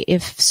society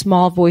if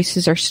small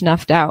voices are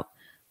snuffed out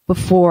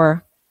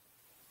before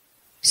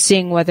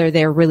seeing whether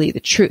they're really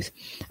the truth.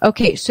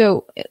 Okay,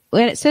 so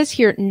when it says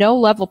here, no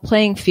level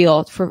playing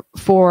field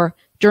for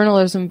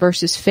journalism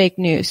versus fake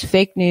news.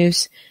 Fake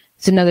news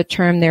is another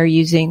term they're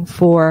using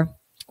for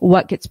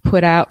what gets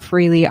put out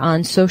freely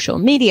on social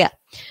media.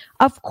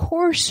 Of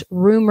course,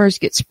 rumors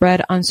get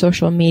spread on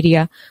social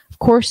media. Of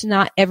course,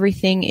 not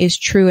everything is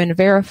true and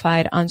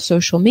verified on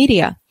social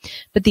media.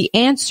 But the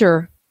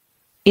answer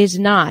is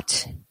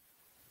not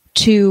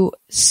to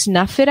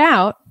snuff it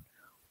out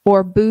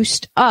or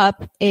boost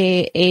up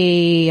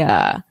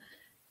a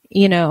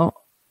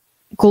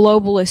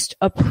globalist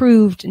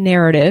approved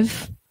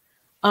narrative.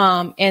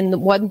 And the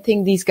one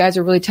thing these guys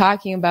are really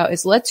talking about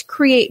is let's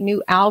create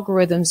new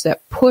algorithms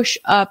that push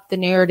up the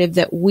narrative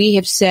that we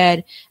have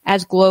said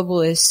as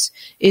globalists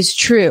is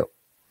true.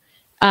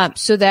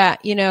 So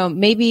that,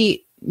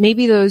 maybe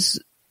those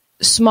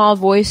small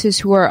voices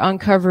who are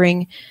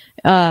uncovering,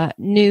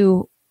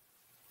 new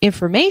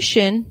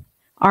information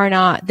are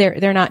not,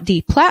 they're not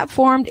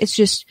deplatformed. It's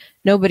just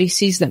nobody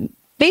sees them.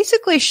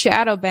 Basically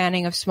shadow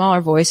banning of smaller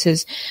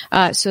voices,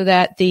 so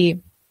that the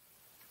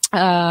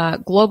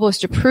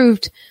globalist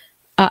approved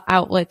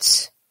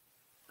outlets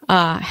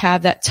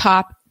have that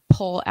top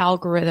pull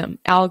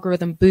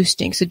algorithm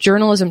boosting. So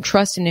Journalism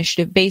Trust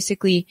Initiative,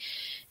 basically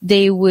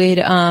they would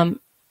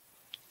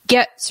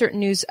get certain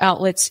news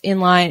outlets in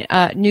line.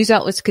 News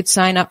outlets could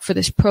sign up for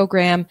this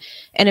program,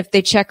 and if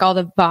they check all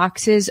the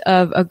boxes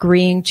of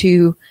agreeing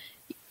to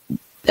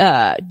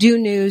do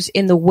news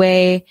in the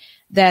way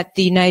that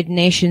the United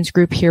Nations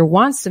group here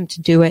wants them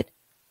to do it,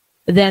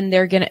 then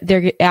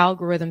their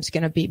algorithm's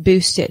gonna be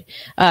boosted.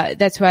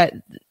 That's why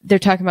they're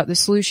talking about the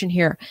solution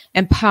here,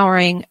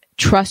 empowering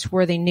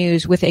trustworthy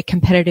news with a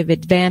competitive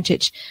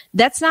advantage.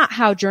 That's not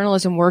how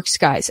journalism works,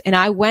 guys. And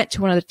I went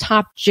to one of the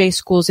top J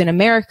schools in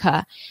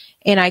America,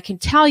 and I can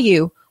tell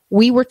you,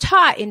 we were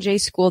taught in J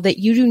school that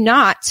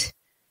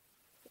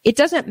it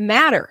doesn't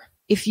matter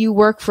if you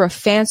work for a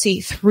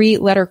fancy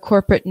 3-letter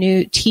corporate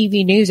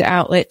TV news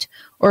outlet,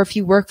 or if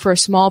you work for a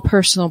small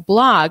personal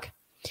blog,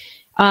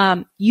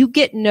 you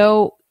get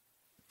no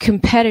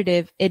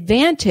competitive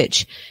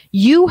advantage.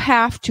 You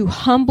have to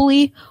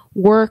humbly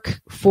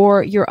work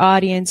for your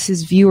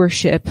audience's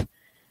viewership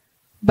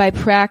by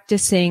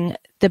practicing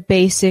the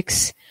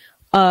basics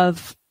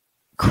of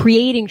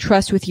creating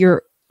trust with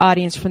your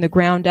audience from the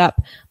ground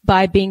up,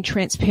 by being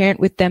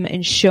transparent with them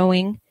and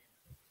showing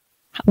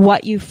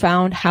what you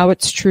found, how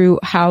it's true,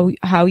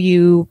 how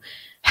you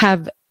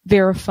have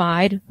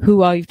verified,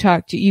 who all you've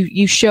talked to.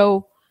 You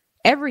show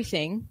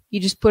everything. You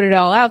just put it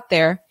all out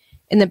there,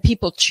 and then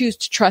people choose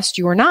to trust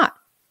you or not.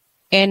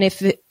 And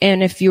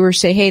if you were to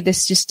say, hey,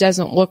 this just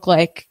doesn't look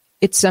like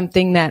it's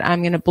something that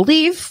I'm going to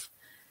believe,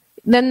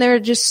 then they're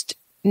just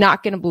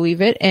not going to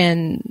believe it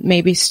and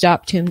maybe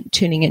stop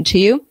tuning into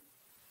you.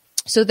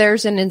 So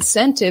there's an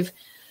incentive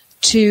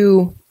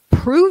to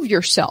prove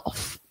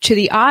yourself to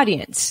the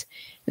audience,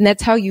 and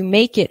that's how you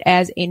make it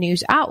as a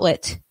news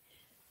outlet.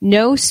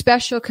 No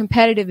special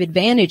competitive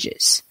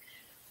advantages.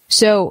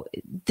 So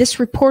this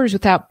Reporters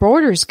Without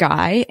Borders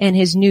guy and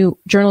his new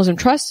Journalism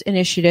Trust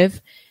Initiative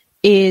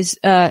is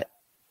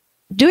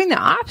doing the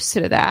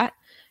opposite of that,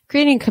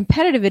 creating a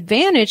competitive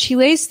advantage. He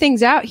lays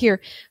things out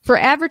here for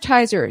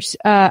advertisers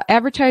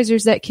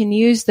that can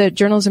use the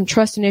Journalism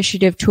Trust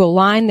Initiative to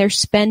align their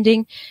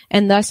spending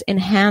and thus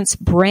enhance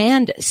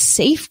brand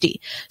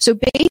safety. So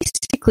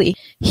basically,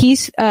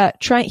 he's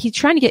trying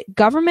to get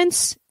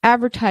governments,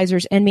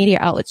 advertisers, and media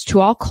outlets to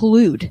all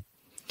collude.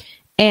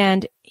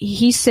 And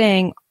he's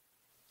saying,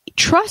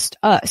 trust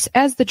us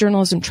as the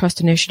Journalism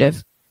Trust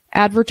Initiative.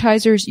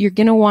 Advertisers, you're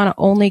going to want to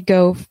only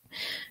go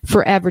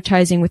for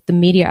advertising with the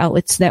media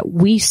outlets that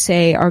we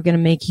say are going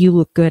to make you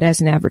look good as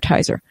an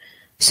advertiser.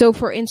 So,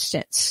 for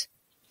instance,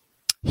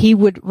 he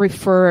would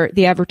refer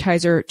the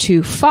advertiser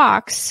to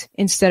Fox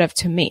instead of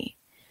to me.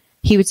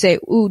 He would say,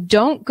 ooh,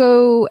 don't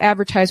go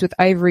advertise with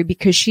Ivory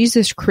because she's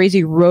this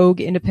crazy rogue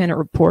independent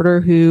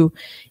reporter who,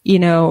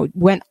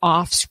 went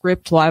off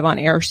script live on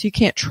air, so you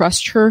can't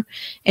trust her,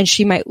 and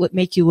she might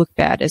make you look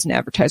bad as an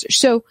advertiser.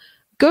 So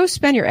go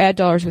spend your ad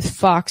dollars with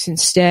Fox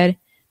instead,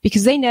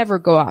 because they never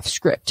go off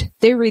script.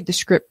 They read the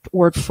script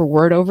word for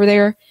word over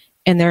there,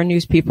 and their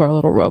news people are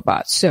little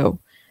robots. So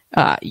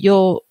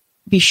you'll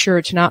be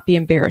sure to not be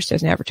embarrassed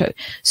as an advertiser.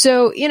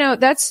 So,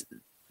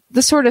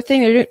 the sort of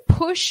thing that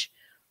push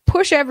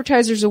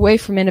advertisers away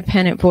from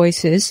independent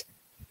voices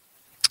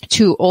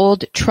to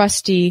old,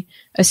 trusty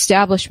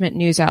establishment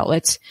news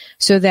outlets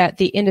so that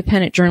the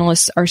independent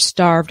journalists are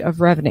starved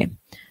of revenue.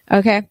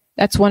 Okay?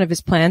 That's one of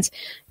his plans.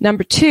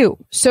 Number 2,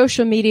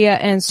 social media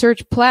and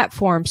search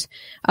platforms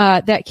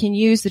that can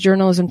use the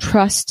Journalism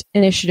Trust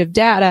Initiative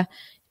data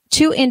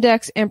to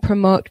index and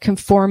promote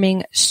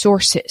conforming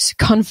sources.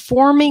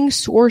 Conforming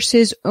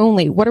sources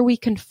only. What are we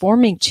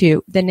conforming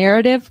to? The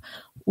narrative?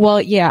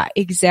 Well, yeah,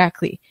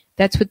 exactly.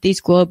 That's what these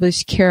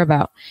globalists care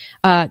about.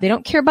 They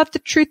don't care about the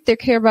truth. They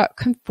care about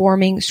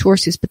conforming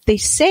sources. But they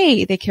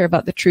say they care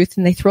about the truth,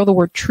 and they throw the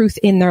word truth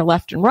in there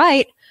left and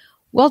right,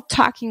 while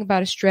talking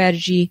about a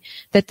strategy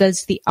that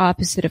does the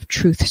opposite of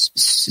truth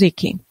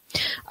seeking.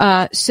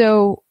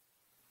 So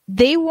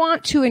they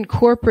want to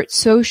incorporate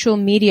social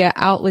media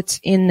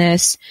outlets in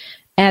this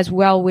as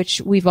well,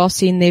 which we've all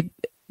seen they've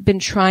been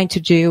trying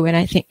to do. And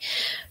I think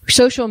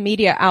social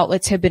media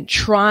outlets have been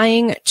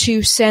trying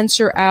to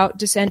censor out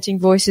dissenting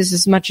voices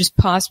as much as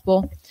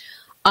possible.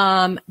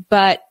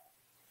 But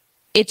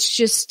it's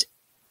just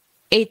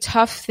a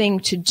tough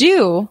thing to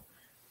do,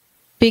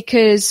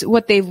 because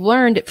what they've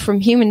learned from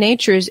human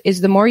nature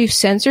is the more you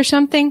censor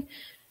something,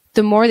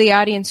 the more the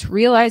audience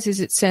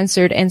realizes it's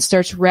censored and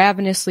starts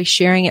ravenously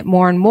sharing it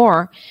more and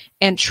more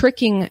and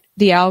tricking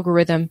the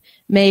algorithm.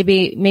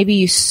 Maybe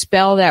you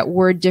spell that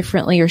word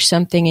differently or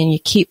something and you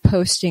keep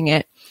posting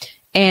it,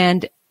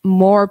 and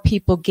more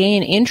people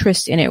gain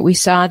interest in it. We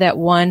saw that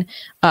one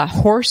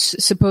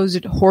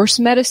supposed horse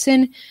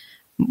medicine.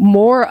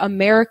 More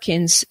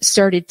Americans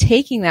started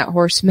taking that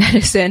horse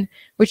medicine,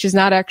 which is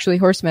not actually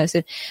horse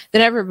medicine,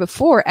 than ever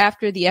before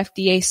after the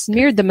FDA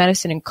smeared the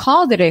medicine and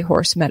called it a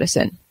horse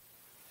medicine.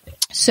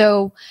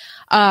 So,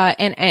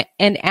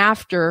 and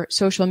after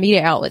social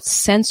media outlets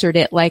censored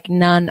it like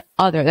none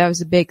other. That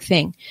was a big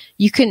thing.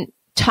 You can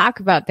talk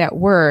about that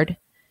word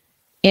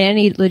in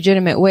any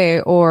legitimate way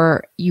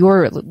or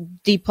you're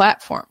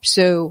deplatformed.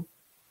 So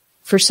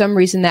for some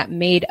reason that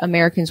made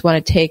Americans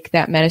want to take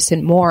that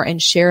medicine more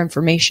and share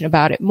information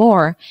about it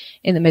more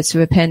in the midst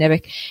of a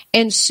pandemic.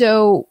 And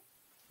so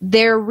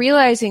they're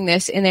realizing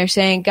this and they're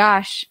saying,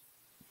 gosh,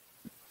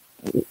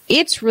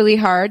 it's really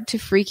hard to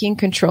freaking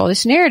control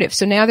this narrative.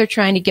 So now they're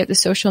trying to get the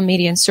social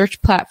media and search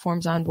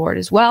platforms on board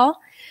as well.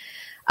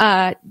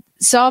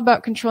 It's all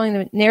about controlling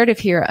the narrative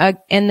here.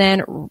 And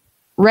then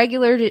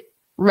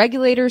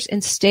regulators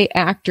and state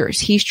actors.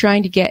 He's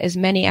trying to get as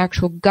many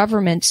actual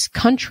governments,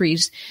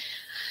 countries,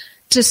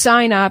 to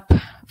sign up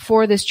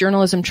for this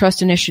Journalism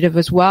Trust Initiative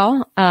as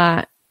well.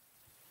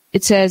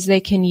 It says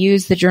they can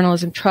use the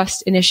Journalism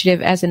Trust Initiative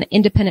as an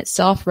independent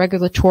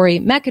self-regulatory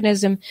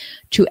mechanism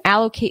to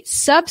allocate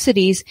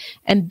subsidies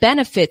and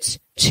benefits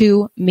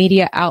to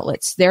media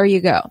outlets. There you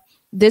go.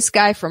 This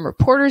guy from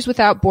Reporters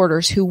Without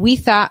Borders, who we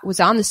thought was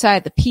on the side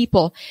of the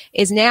people,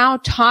 is now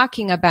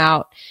talking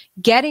about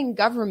getting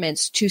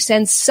governments to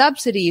send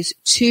subsidies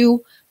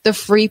to the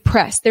free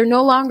press. They're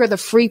no longer the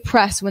free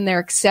press when they're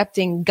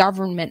accepting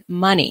government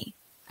money.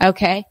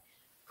 Okay?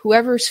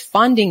 Whoever's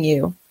funding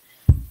you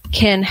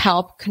can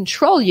help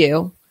control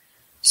you.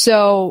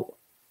 So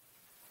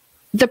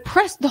the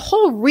press, the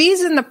whole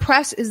reason the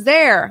press is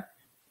there,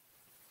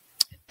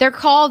 they're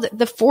called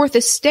the fourth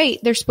estate.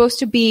 They're supposed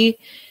to be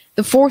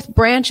the fourth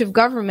branch of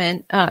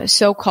government,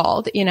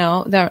 so-called. You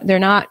know, they're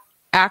not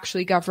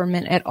actually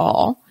government at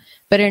all.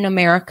 But in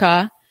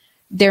America,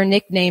 their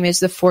nickname is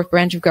the fourth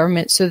branch of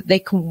government so that they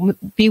can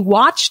be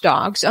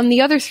watchdogs on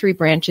the other three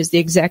branches, the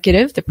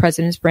executive, the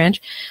president's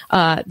branch,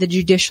 the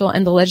judicial,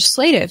 and the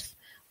legislative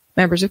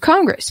members of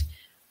Congress.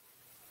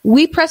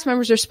 We press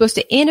members are supposed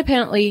to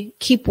independently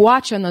keep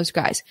watch on those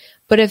guys.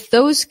 But if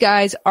those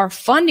guys are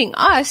funding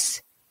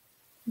us,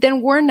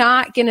 then we're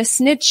not going to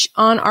snitch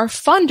on our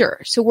funder.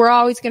 So we're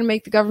always going to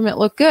make the government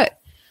look good.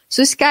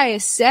 So this guy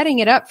is setting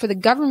it up for the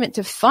government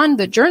to fund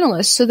the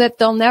journalists so that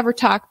they'll never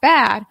talk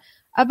bad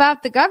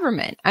about the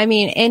government. I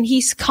mean, and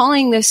he's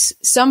calling this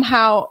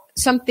somehow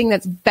something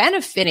that's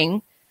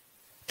benefiting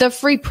the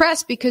free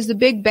press because the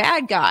big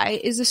bad guy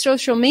is a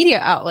social media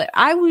outlet.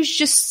 I was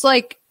just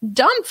like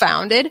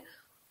dumbfounded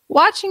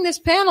watching this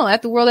panel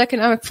at the World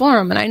Economic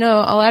Forum. And I know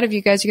a lot of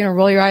you guys are going to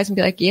roll your eyes and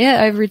be like,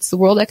 yeah, I've reached the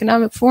World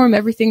Economic Forum.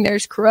 Everything there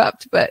is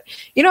corrupt. But,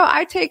 you know,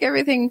 I take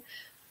everything,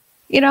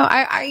 you know,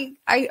 I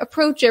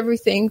approach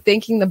everything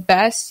thinking the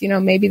best, you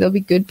know, maybe there'll be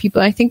good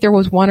people. I think there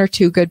was one or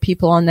two good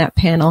people on that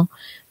panel.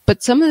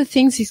 But some of the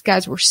things these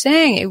guys were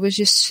saying, it was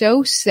just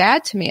so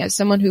sad to me as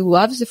someone who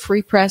loves the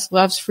free press,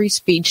 loves free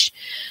speech,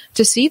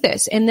 to see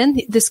this. And then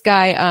this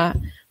guy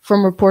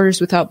from Reporters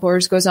Without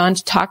Borders goes on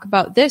to talk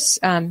about this.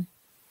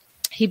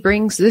 He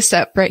brings this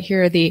up right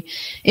here, the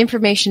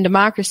Information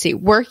Democracy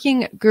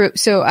Working Group.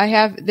 So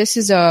this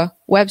is a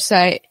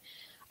website,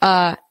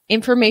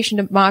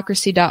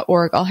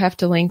 informationdemocracy.org. I'll have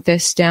to link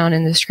this down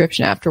in the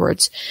description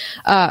afterwards.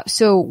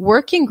 So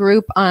Working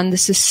Group on the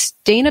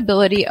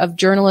Sustainability of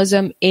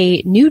Journalism,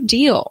 a New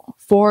Deal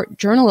for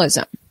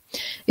Journalism.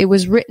 It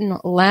was written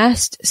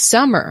last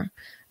summer.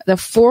 The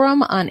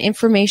Forum on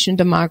Information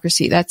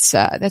Democracy. That's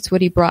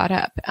what he brought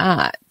up.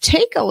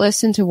 Take a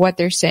listen to what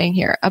they're saying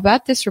here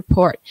about this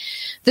report.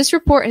 This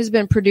report has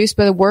been produced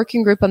by the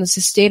Working Group on the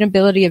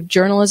Sustainability of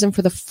Journalism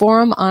for the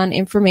Forum on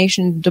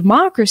Information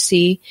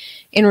Democracy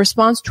in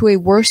response to a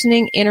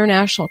worsening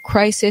international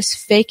crisis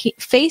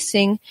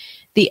facing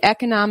the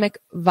economic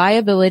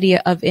viability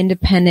of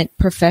independent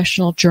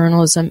professional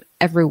journalism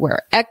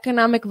everywhere.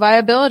 Economic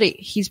viability.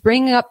 He's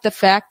bringing up the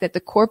fact that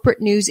the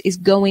corporate news is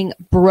going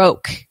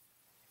broke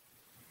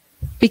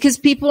because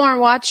people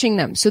aren't watching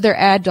them, so their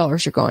ad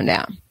dollars are going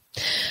down.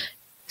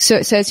 So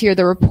it says here,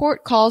 the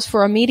report calls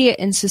for immediate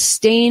and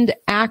sustained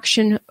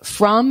action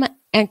from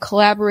and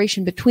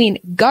collaboration between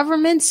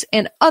governments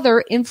and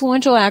other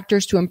influential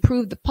actors to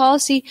improve the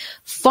policy,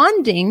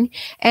 funding,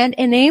 and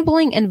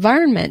enabling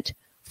environment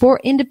for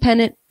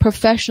independent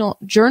professional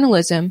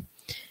journalism.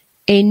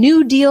 A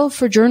new deal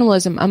for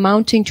journalism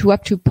amounting to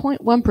up to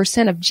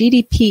 0.1% of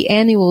GDP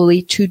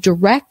annually to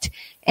direct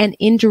and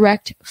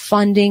indirect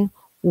funding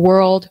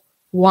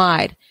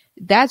worldwide.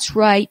 That's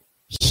right.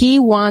 He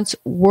wants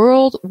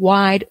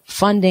worldwide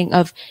funding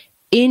of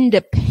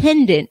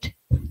independent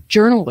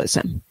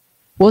journalism.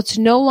 Well, it's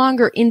no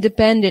longer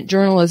independent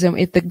journalism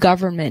if the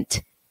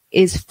government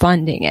is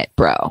funding it,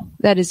 bro.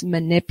 That is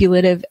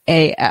manipulative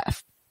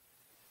AF.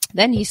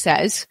 Then he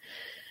says,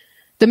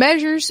 the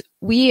measures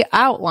we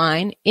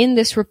outline in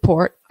this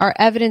report are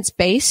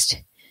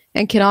evidence-based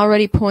and can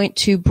already point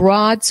to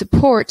broad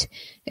support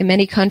in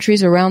many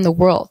countries around the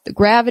world. The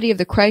gravity of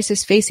the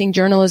crisis facing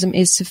journalism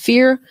is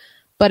severe,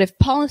 but if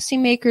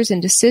policymakers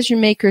and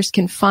decision-makers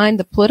can find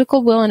the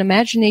political will and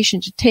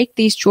imagination to take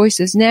these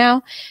choices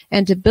now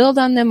and to build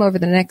on them over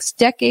the next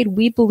decade,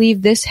 we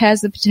believe this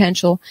has the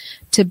potential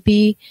to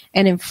be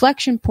an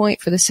inflection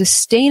point for the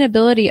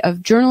sustainability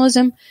of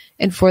journalism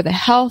and for the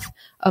health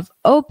of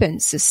open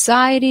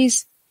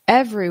societies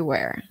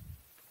everywhere.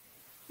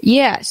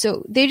 Yeah,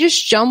 so they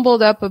just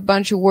jumbled up a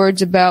bunch of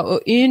words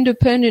about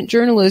independent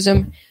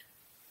journalism.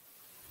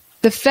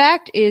 The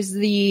fact is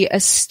the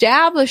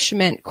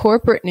establishment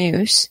corporate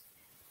news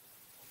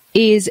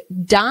is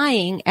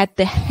dying at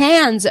the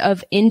hands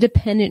of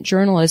independent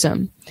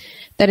journalism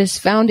that has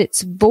found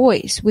its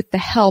voice with the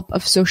help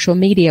of social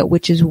media,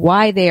 which is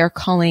why they are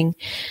calling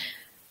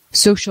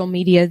social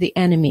media the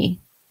enemy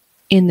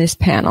in this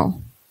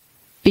panel.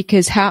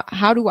 Because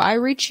how do I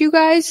reach you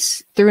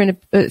guys?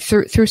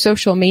 Through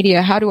social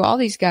media. How do all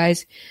these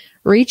guys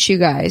reach you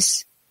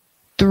guys?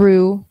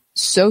 Through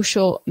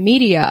social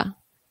media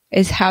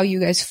is how you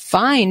guys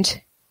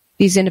find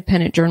these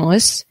independent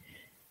journalists.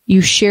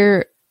 You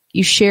share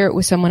it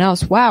with someone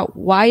else. Wow,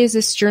 why is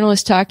this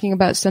journalist talking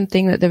about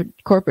something that the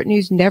corporate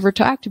news never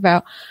talked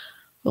about?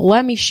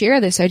 Let me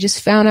share this. I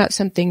just found out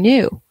something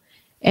new.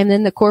 And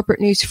then the corporate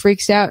news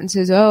freaks out and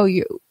says, "Oh,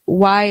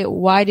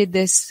 why did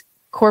this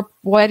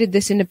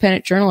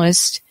independent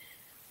journalist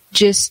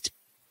just,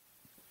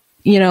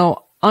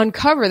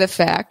 uncover the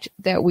fact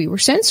that we were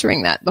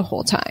censoring that the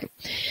whole time?"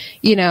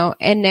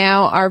 And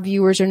now our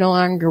viewers are no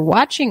longer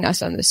watching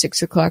us on the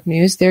 6 o'clock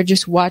news. They're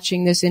just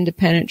watching this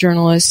independent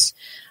journalist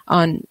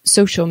on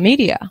social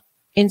media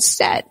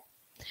instead.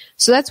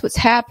 So that's what's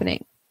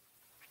happening.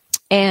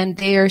 And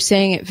they are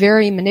saying it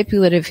very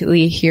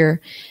manipulatively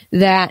here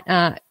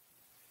that,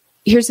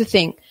 here's the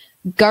thing.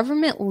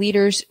 Government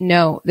leaders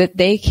know that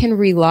they can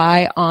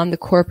rely on the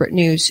corporate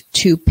news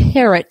to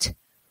parrot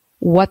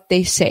what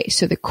they say.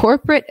 So the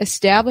corporate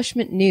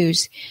establishment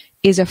news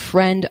is a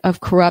friend of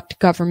corrupt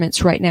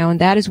governments right now,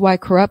 and that is why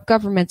corrupt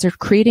governments are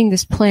creating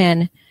this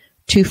plan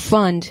to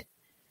fund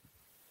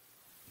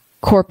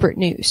corporate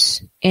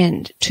news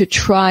and to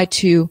try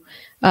to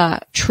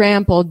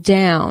trample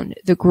down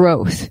the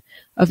growth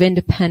of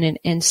independent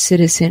and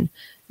citizen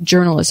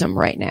journalism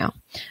right now.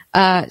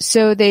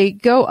 So they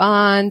go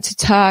on to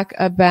talk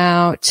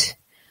about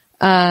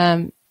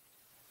the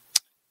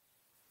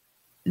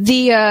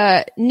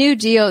New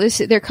Deal.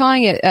 They're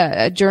calling it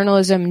a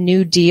journalism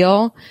New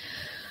Deal.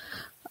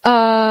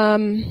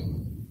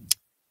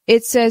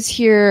 It says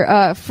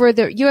here, for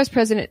the U.S.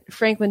 President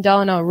Franklin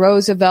Delano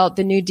Roosevelt,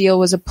 the New Deal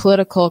was a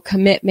political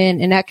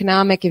commitment, an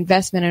economic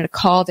investment, and a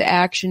call to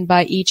action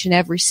by each and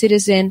every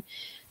citizen.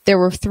 There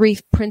were three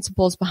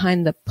principles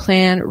behind the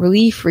plan: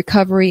 relief,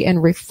 recovery,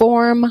 and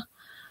reform.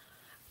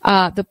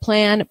 The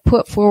plan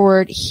put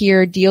forward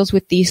here deals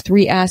with these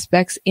three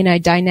aspects in a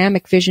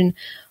dynamic vision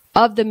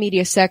of the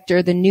media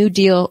sector. The New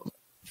Deal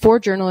for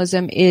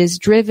journalism is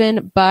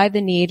driven by the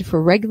need for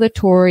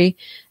regulatory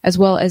as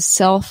well as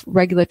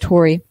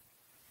self-regulatory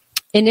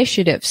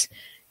initiatives.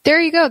 There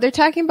you go. They're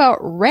talking about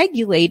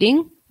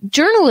regulating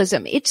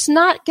journalism. It's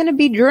not going to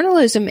be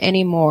journalism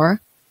anymore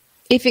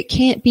if it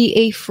can't be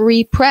a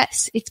free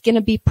press. It's going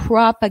to be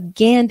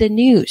propaganda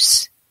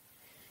news.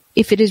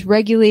 If it is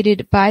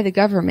regulated by the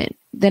government,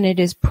 then it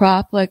is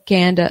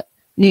propaganda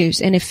news.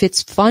 And if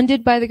it's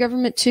funded by the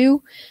government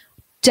too,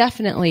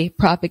 definitely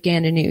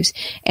propaganda news.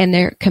 And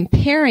they're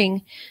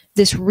comparing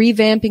this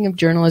revamping of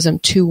journalism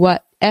to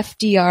what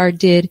FDR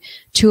did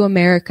to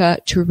America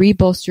to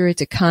rebolster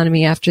its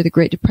economy after the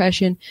Great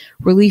Depression: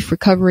 relief,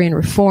 recovery, and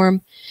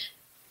reform.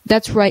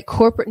 That's right.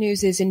 Corporate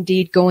news is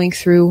indeed going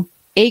through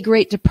a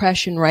Great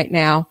Depression right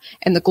now,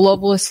 and the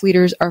globalist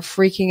leaders are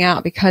freaking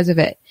out because of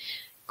it.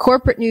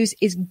 Corporate news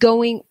is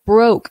going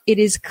broke. It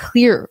is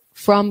clear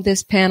from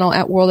this panel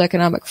at World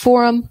Economic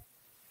Forum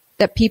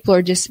that people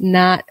are just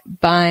not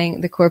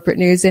buying the corporate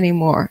news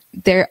anymore.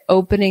 They're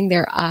opening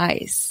their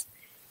eyes,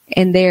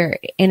 and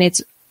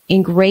it's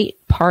in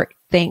great part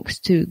thanks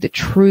to the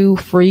true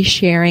free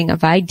sharing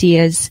of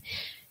ideas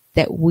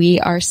that we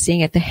are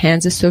seeing at the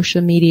hands of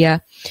social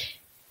media,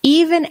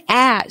 even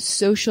as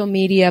social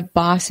media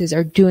bosses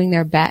are doing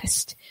their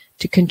best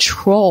to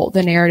control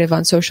the narrative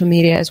on social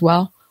media as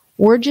well.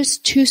 We're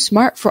just too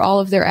smart for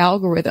all of their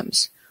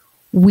algorithms.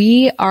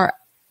 We are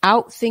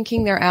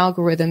outthinking their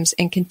algorithms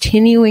and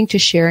continuing to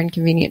share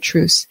inconvenient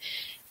truths.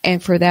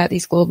 And for that,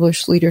 these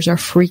globalist leaders are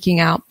freaking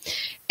out.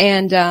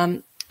 And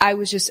I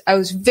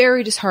was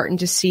very disheartened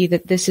to see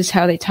that this is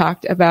how they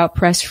talked about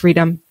press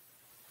freedom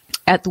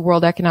at the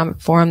World Economic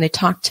Forum. They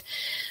talked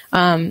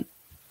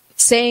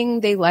saying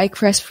they like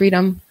press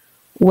freedom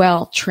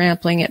while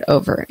trampling it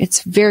over.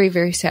 It's very,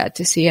 very sad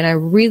to see. And I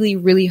really,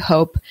 really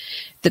hope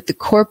that the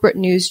corporate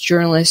news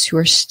journalists who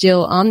are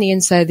still on the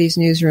inside of these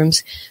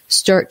newsrooms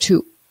start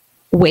to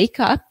wake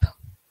up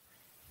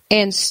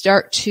and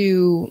start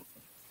to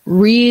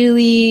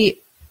really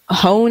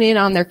hone in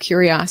on their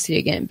curiosity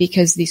again,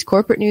 because these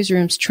corporate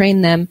newsrooms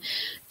train them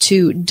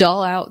to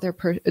dull out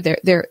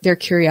their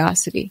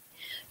curiosity.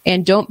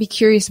 And don't be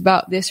curious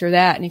about this or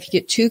that. And if you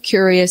get too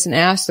curious and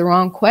ask the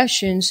wrong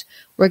questions,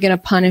 we're going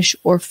to punish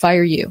or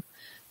fire you.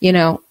 You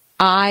know,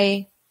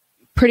 I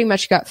pretty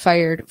much got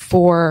fired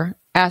for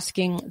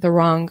asking the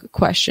wrong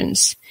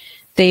questions.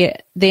 They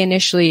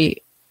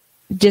initially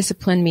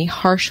disciplined me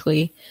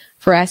harshly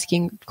for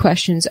asking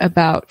questions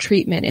about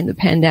treatment in the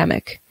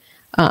pandemic,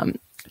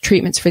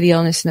 treatments for the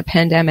illness in the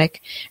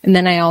pandemic. And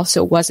then I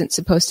also wasn't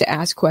supposed to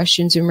ask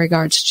questions in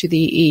regards to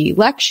the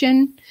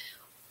election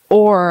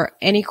or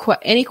any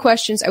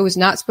questions. I was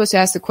not supposed to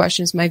ask the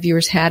questions my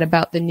viewers had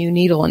about the new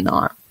needle in the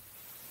arm.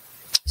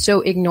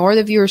 So ignore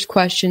the viewers'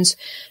 questions.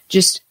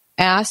 Just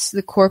ask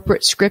the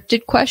corporate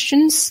scripted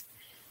questions,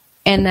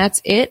 and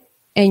that's it.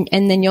 And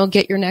then you'll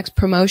get your next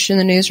promotion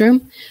in the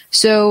newsroom.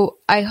 So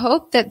I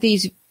hope that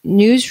these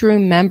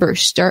newsroom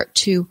members start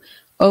to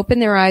open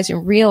their eyes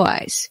and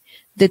realize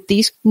that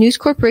these news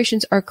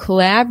corporations are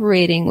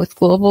collaborating with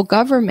global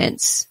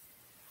governments,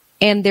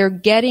 and they're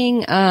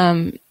getting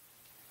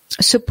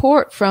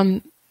support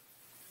from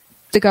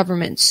the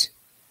governments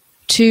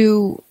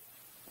to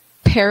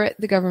parrot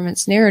the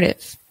government's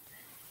narrative.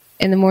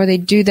 And the more they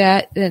do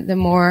that, the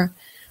more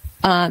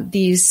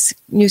these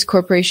news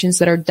corporations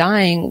that are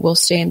dying will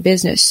stay in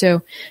business.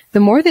 So the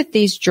more that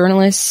these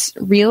journalists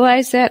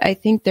realize that, I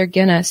think they're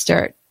going to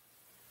start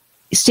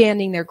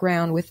standing their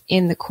ground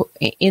within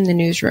the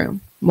newsroom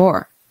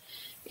more.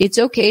 It's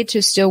okay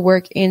to still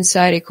work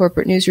inside a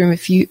corporate newsroom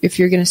if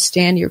you're going to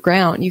stand your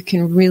ground. You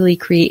can really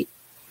create,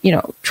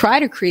 try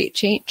to create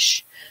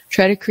change,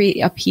 try to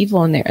create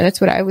upheaval in there. That's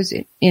what I was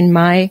in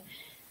my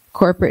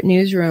corporate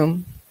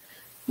newsroom.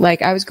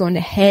 Like, I was going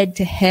to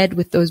head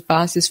with those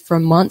bosses for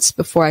months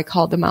before I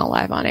called them out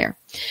live on air.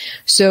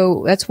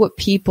 So that's what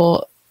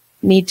people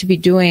need to be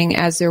doing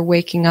as they're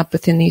waking up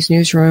within these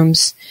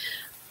newsrooms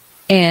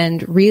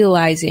and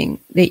realizing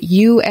that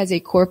you, as a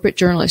corporate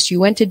journalist, you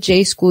went to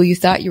J school, you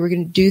thought you were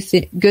going to do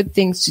good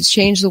things to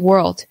change the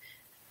world.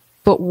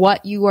 But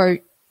what you are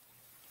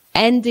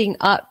ending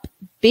up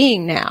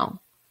being now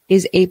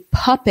is a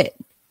puppet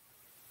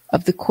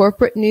of the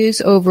corporate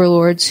news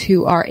overlords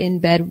who are in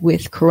bed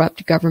with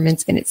corrupt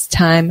governments. And it's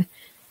time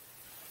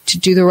to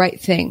do the right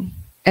thing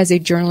as a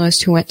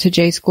journalist who went to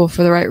J school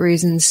for the right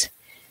reasons,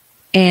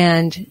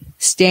 and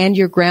stand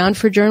your ground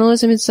for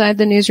journalism inside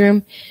the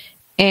newsroom.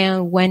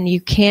 And when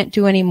you can't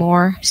do any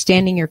more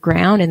standing your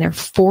ground and they're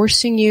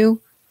forcing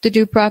you to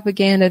do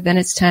propaganda, then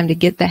it's time to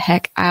get the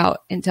heck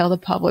out and tell the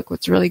public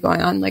what's really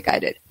going on, like I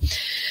did.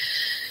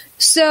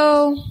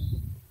 So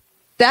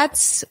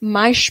that's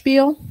my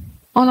spiel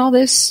on all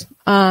this.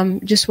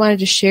 Just wanted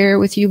to share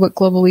with you what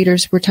global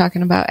leaders were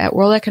talking about at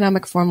World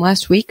Economic Forum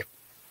last week.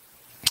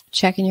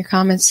 Checking your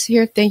comments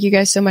here. Thank you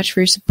guys so much for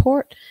your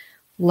support.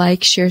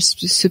 Like, share,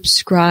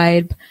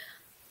 subscribe,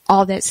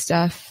 all that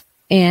stuff.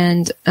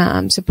 And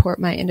support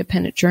my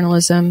independent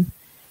journalism.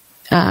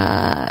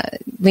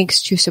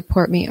 Links to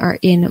support me are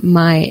in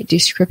my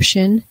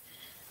description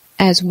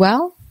as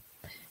well.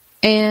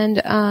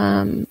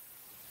 And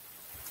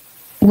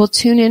we'll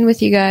tune in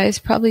with you guys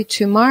probably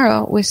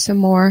tomorrow with some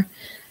more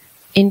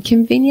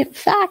inconvenient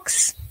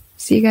facts.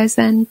 See you guys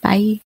then.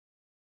 Bye.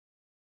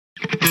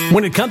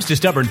 When it comes to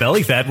stubborn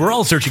belly fat, we're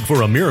all searching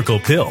for a miracle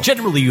pill.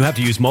 Generally, you have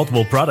to use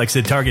multiple products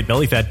that target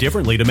belly fat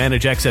differently to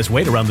manage excess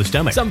weight around the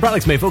stomach. Some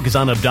products may focus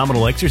on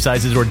abdominal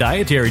exercises or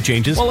dietary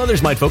changes, while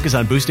others might focus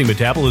on boosting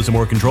metabolism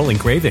or controlling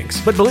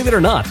cravings. But believe it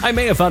or not, I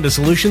may have found a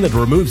solution that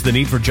removes the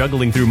need for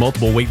juggling through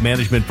multiple weight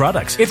management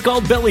products. It's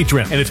called Belly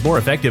Trim, and it's more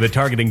effective at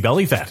targeting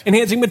belly fat,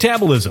 enhancing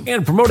metabolism,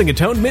 and promoting a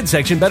toned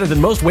midsection better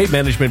than most weight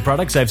management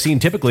products I've seen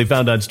typically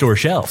found on store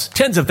shelves.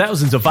 Tens of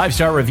thousands of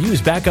 5-star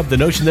reviews back up the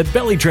notion that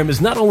Belly Trim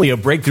is not only a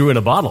breakthrough through in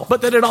a bottle,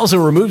 but that it also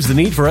removes the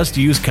need for us to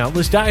use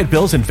countless diet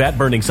pills and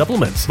fat-burning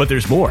supplements. But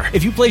there's more.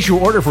 If you place your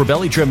order for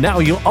Belly Trim now,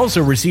 you'll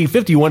also receive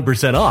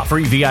 51% off,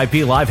 free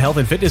VIP live health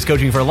and fitness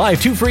coaching for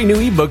life, 2 free new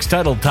ebooks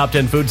titled Top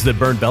 10 Foods That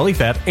Burn Belly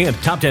Fat and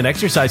Top 10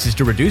 Exercises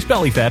to Reduce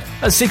Belly Fat,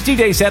 a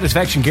 60-day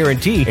satisfaction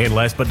guarantee, and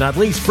last but not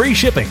least, free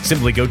shipping.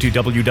 Simply go to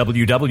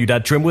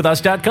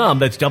www.trimwithus.com.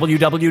 That's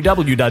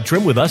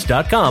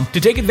www.trimwithus.com to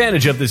take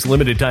advantage of this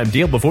limited time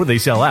deal before they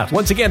sell out.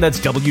 Once again, that's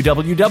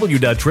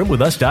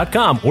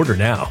www.trimwithus.com. Order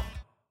now.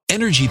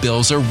 Energy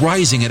bills are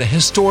rising at a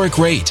historic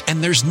rate,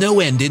 and there's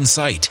no end in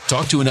sight.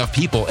 Talk to enough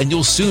people, and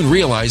you'll soon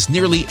realize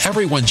nearly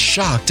everyone's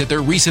shocked at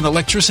their recent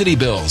electricity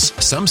bills.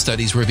 Some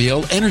studies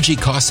reveal energy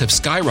costs have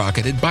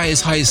skyrocketed by as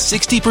high as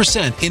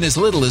 60% in as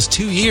little as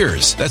 2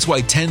 years. That's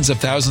why tens of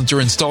thousands are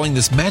installing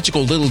this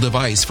magical little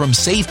device from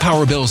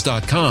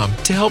SavePowerBills.com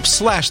to help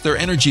slash their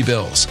energy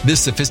bills.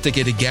 This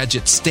sophisticated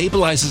gadget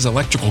stabilizes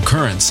electrical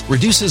currents,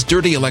 reduces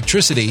dirty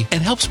electricity,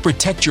 and helps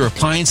protect your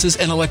appliances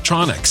and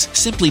electronics.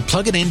 Simply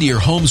plug it into your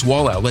home's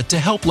wall outlet to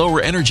help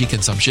lower energy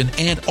consumption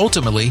and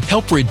ultimately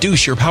help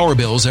reduce your power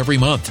bills every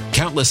month.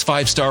 Countless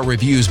 5-star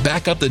reviews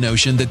back up the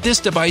notion that this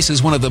device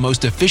is one of the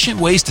most efficient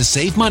ways to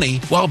save money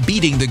while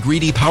beating the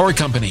greedy power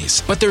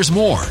companies. But there's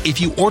more.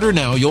 If you order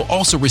now, you'll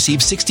also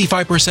receive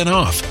 65%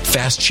 off,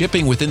 fast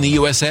shipping within the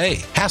USA,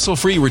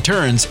 hassle-free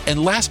returns,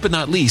 and last but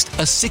not least,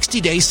 a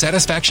 60-day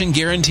satisfaction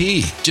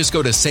guarantee. Just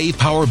go to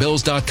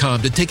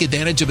SavePowerBills.com to take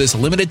advantage of this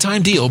limited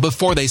time deal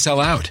before they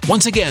sell out.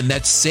 Once again,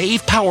 that's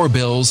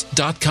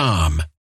SavePowerBills.com.